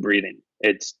into the breathing.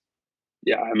 I've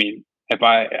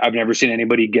never seen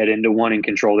anybody get into one and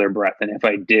control their breath. And if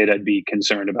I did, I'd be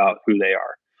concerned about who they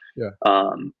are. Yeah.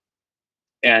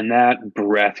 And that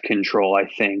breath control, I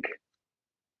think,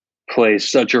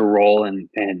 plays such a role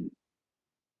in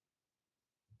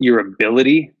your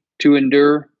ability to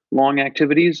endure long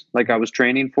activities like I was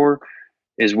training for,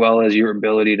 as well as your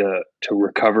ability to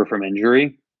recover from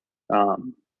injury.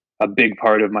 A big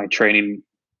part of my training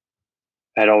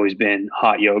had always been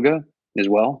hot yoga as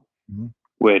well,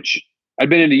 which I'd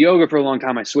been into yoga for a long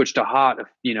time. I switched to hot,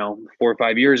 4 or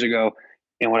 5 years ago.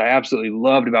 And what I absolutely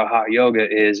loved about hot yoga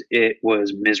is it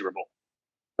was miserable.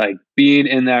 Like being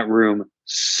in that room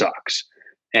sucks.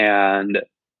 And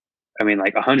I mean,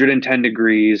 like 110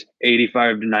 degrees,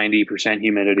 85 to 90%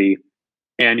 humidity,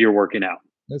 and you're working out.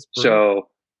 So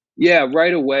yeah,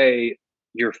 right away,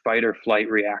 your fight or flight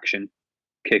reaction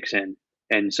kicks in.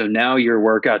 And so now your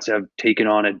workouts have taken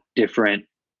on a different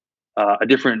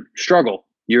struggle.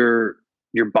 Your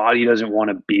body doesn't want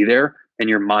to be there, and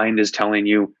your mind is telling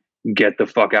you, get the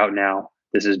fuck out now.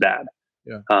 This is bad.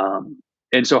 Yeah.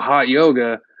 And so hot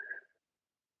yoga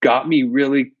got me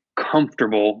really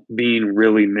comfortable being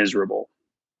really miserable.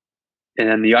 And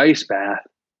then the ice bath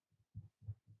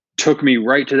took me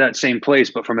right to that same place,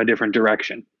 but from a different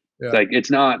direction. Yeah. Like it's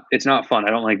not fun.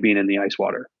 I don't like being in the ice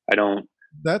water. I don't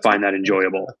find that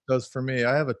enjoyable. That does for me.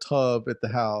 I have a tub at the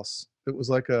house. It was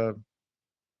like I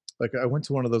went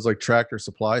to one of those like Tractor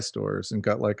Supply stores and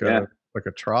got like a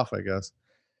trough, I guess.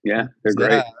 Yeah, they're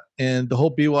great. And the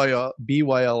whole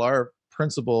BYLR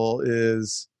principle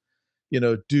is,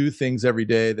 do things every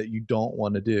day that you don't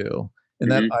want to do.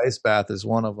 And that ice bath is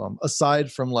one of them,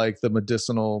 aside from like the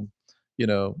medicinal,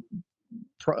 things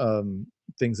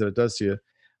that it does to you.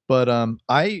 But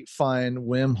I find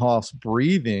Wim Hof's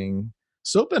breathing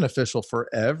so beneficial for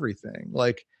everything.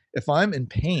 Like if I'm in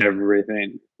pain,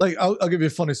 everything. Like I'll give you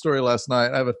a funny story. Last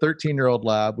night, I have a 13-year-old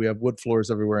lab. We have wood floors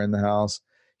everywhere in the house.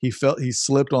 he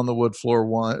slipped on the wood floor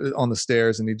on the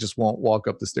stairs, and he just won't walk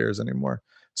up the stairs anymore.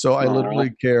 So I literally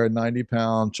carry a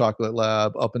 90-pound chocolate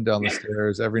lab up and down the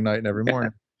stairs every night and every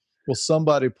morning. Well,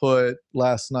 somebody put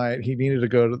last night, he needed to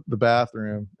go to the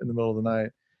bathroom in the middle of the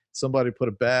night. Somebody put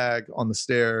a bag on the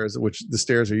stairs, which the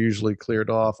stairs are usually cleared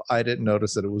off. I didn't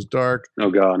notice that it was dark. Oh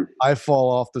God. I fall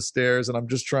off the stairs, and I'm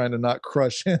just trying to not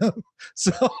crush him.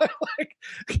 So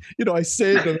I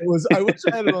saved him. I wish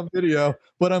I had it on video,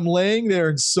 but I'm laying there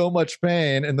in so much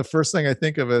pain. And the first thing I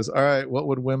think of is, all right, what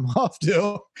would Wim Hof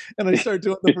do? And I start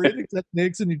doing the breathing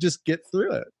techniques, and you just get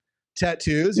through it.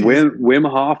 Tattoos. Wim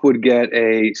Hof would get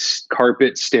a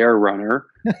carpet stair runner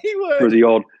He would. for the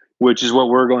old, which is what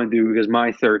we're going to do because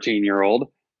my 13-year-old,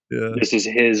 Yeah. this is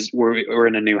his, we're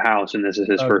in a new house and this is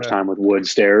his first time with wood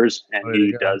stairs and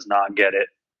he does not get it.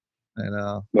 I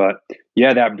know. But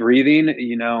yeah, that breathing,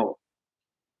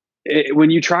 when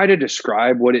you try to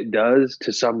describe what it does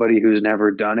to somebody who's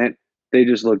never done it, they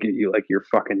just look at you like you're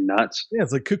fucking nuts. Yeah,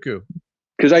 it's like cuckoo.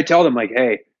 Because I tell them like,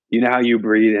 hey, you know how you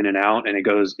breathe in and out and it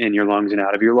goes in your lungs and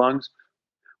out of your lungs?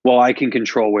 Well, I can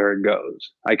control where it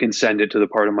goes. I can send it to the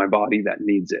part of my body that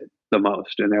needs it the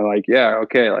most. And they're like, yeah,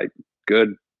 okay, like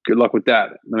good luck with that.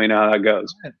 Let me know how that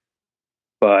goes.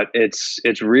 But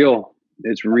it's real.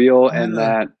 It's real. And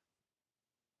that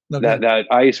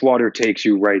ice water takes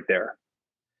you right there.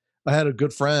 I had a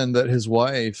good friend that his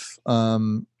wife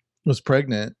was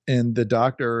pregnant, and the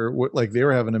doctor, they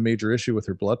were having a major issue with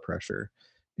her blood pressure,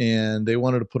 and they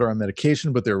wanted to put her on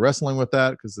medication, but they were wrestling with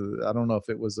that because I don't know if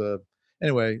it was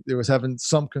anyway, they was having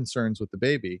some concerns with the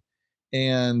baby.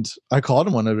 And I called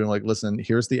him one day and been like, listen,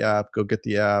 here's the app, go get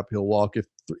the app. He'll walk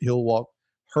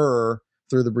her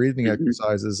through the breathing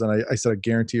exercises. And I said, I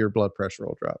guarantee your blood pressure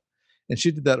will drop. And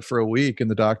she did that for a week.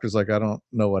 And the doctor's like, I don't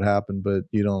know what happened, but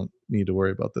you don't need to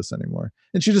worry about this anymore.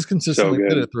 And she just consistently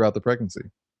did it throughout the pregnancy.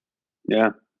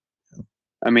 Yeah.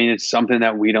 I mean, it's something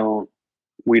that we don't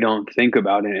think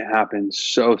about, and it happens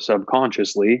so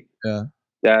subconsciously. Yeah.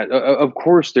 That of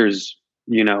course there's,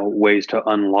 ways to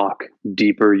unlock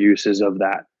deeper uses of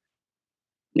that.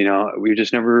 It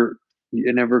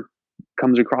never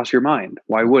comes across your mind.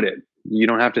 Why would it? You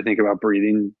don't have to think about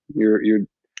breathing. Your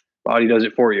body does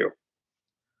it for you.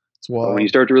 But when you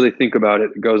start to really think about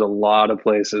it, it goes a lot of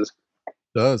places. It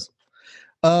does.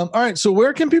 All right. So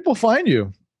where can people find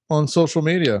you on social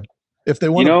media? If they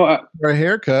want a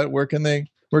haircut, where can they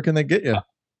get you?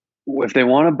 If they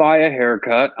want to buy a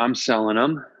haircut, I'm selling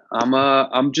them.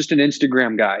 I'm just an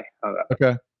Instagram guy.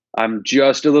 Okay. I'm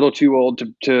just a little too old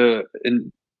to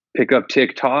pick up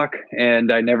TikTok,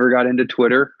 and I never got into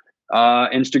Twitter.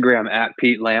 Instagram at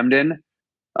Pete Lambden.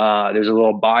 There's a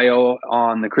little bio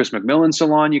on the Chris McMillan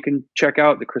Salon you can check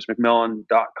out, the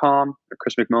chrismcmillan.com or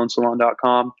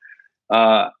chrismcmillansalon.com.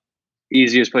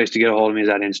 Easiest place to get a hold of me is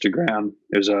at Instagram.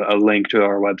 There's a link to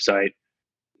our website.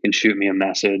 You can shoot me a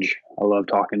message. I love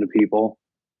talking to people.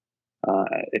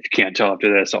 If you can't tell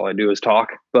after this, all I do is talk.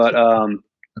 But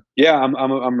yeah,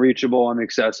 I'm reachable. I'm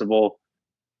accessible.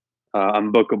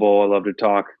 I'm bookable. I love to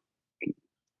talk.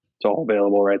 It's all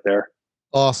available right there.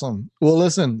 Awesome. Well,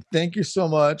 listen, thank you so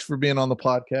much for being on the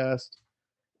podcast.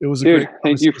 It was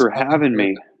thank you for having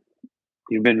me.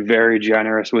 You've been very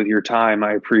generous with your time.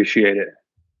 I appreciate it.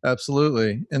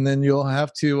 Absolutely. And then you'll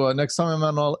have to next time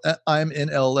I'm in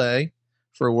LA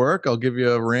for work, I'll give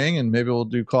you a ring and maybe we'll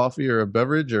do coffee or a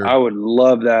beverage. Or I would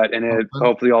love that. And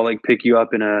hopefully I'll pick you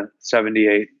up in a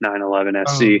 78 911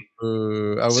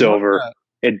 SC silver.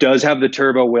 It does have the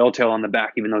turbo whale tail on the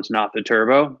back, even though it's not the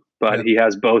turbo, but he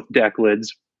has both deck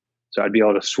lids. So I'd be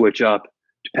able to switch up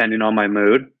depending on my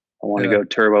mood. I want to go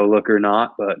turbo look or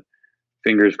not, but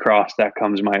fingers crossed that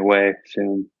comes my way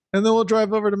soon. And then we'll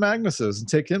drive over to Magnus's and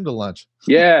take him to lunch.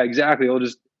 Yeah, exactly. We'll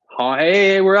just,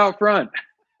 hey, we're out front.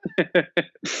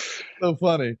 So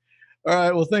funny. All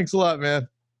right. Well, thanks a lot, man.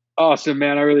 Awesome,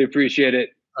 man. I really appreciate it.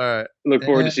 All right. Look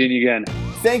forward to seeing you again.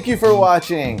 Thank you for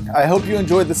watching. I hope you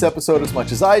enjoyed this episode as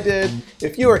much as I did.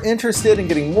 If you are interested in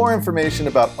getting more information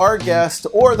about our guest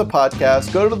or the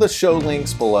podcast, go to the show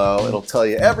links below. It'll tell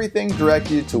you everything,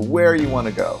 direct you to where you want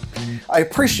to go. I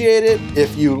appreciate it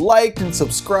if you liked and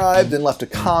subscribed and left a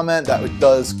comment. That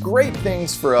does great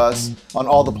things for us on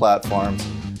all the platforms.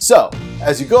 So,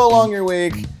 as you go along your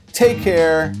week, take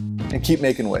care and keep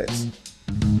making waves.